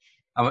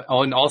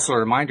 And also a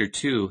reminder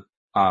too,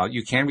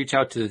 you can reach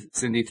out to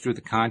Cindy through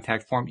the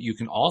contact form. You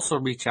can also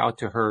reach out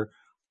to her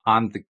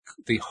on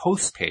the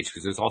host page,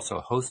 because there's also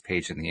a host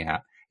page in the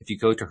app. If you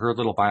go to her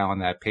little bio on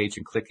that page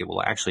and click, it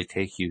will actually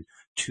take you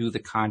to the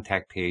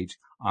contact page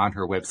on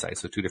her website.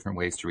 So 2 different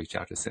ways to reach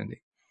out to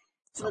Cindy.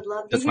 So would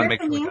love to just want hear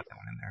to make from sure we you. got that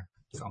one in there.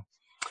 So,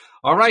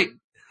 all right.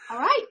 All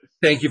right.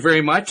 Thank you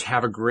very much.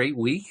 Have a great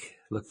week.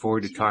 Look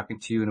forward to talking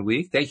to you in a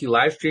week. Thank you,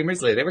 live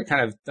streamers. They were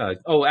kind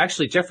of,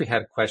 actually, Jeffrey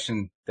had a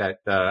question that,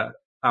 I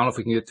don't know if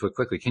we can get to it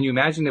quickly. Can you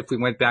imagine if we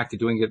went back to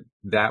doing it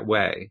that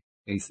way?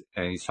 And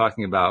he's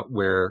talking about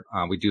where,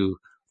 we do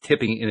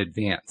tipping in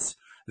advance.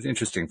 It's an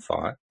interesting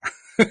thought.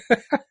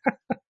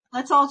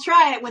 Let's all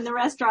try it when the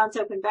restaurants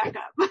open back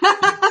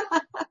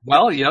up.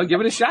 Well, give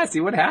it a shot. See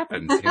what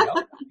happens.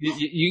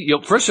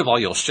 You'll first of all,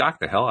 you'll shock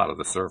the hell out of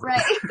the server.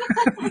 Right.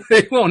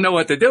 They won't know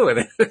what to do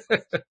with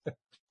it.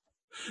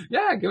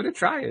 Yeah, give it a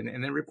try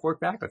and then report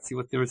back. Let's see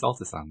what the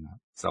result is on that.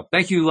 So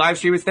thank you, live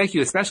streamers. Thank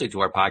you especially to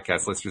our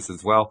podcast listeners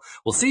as well.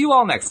 We'll see you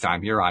all next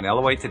time here on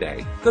LOA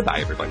Today. Goodbye,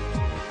 everybody.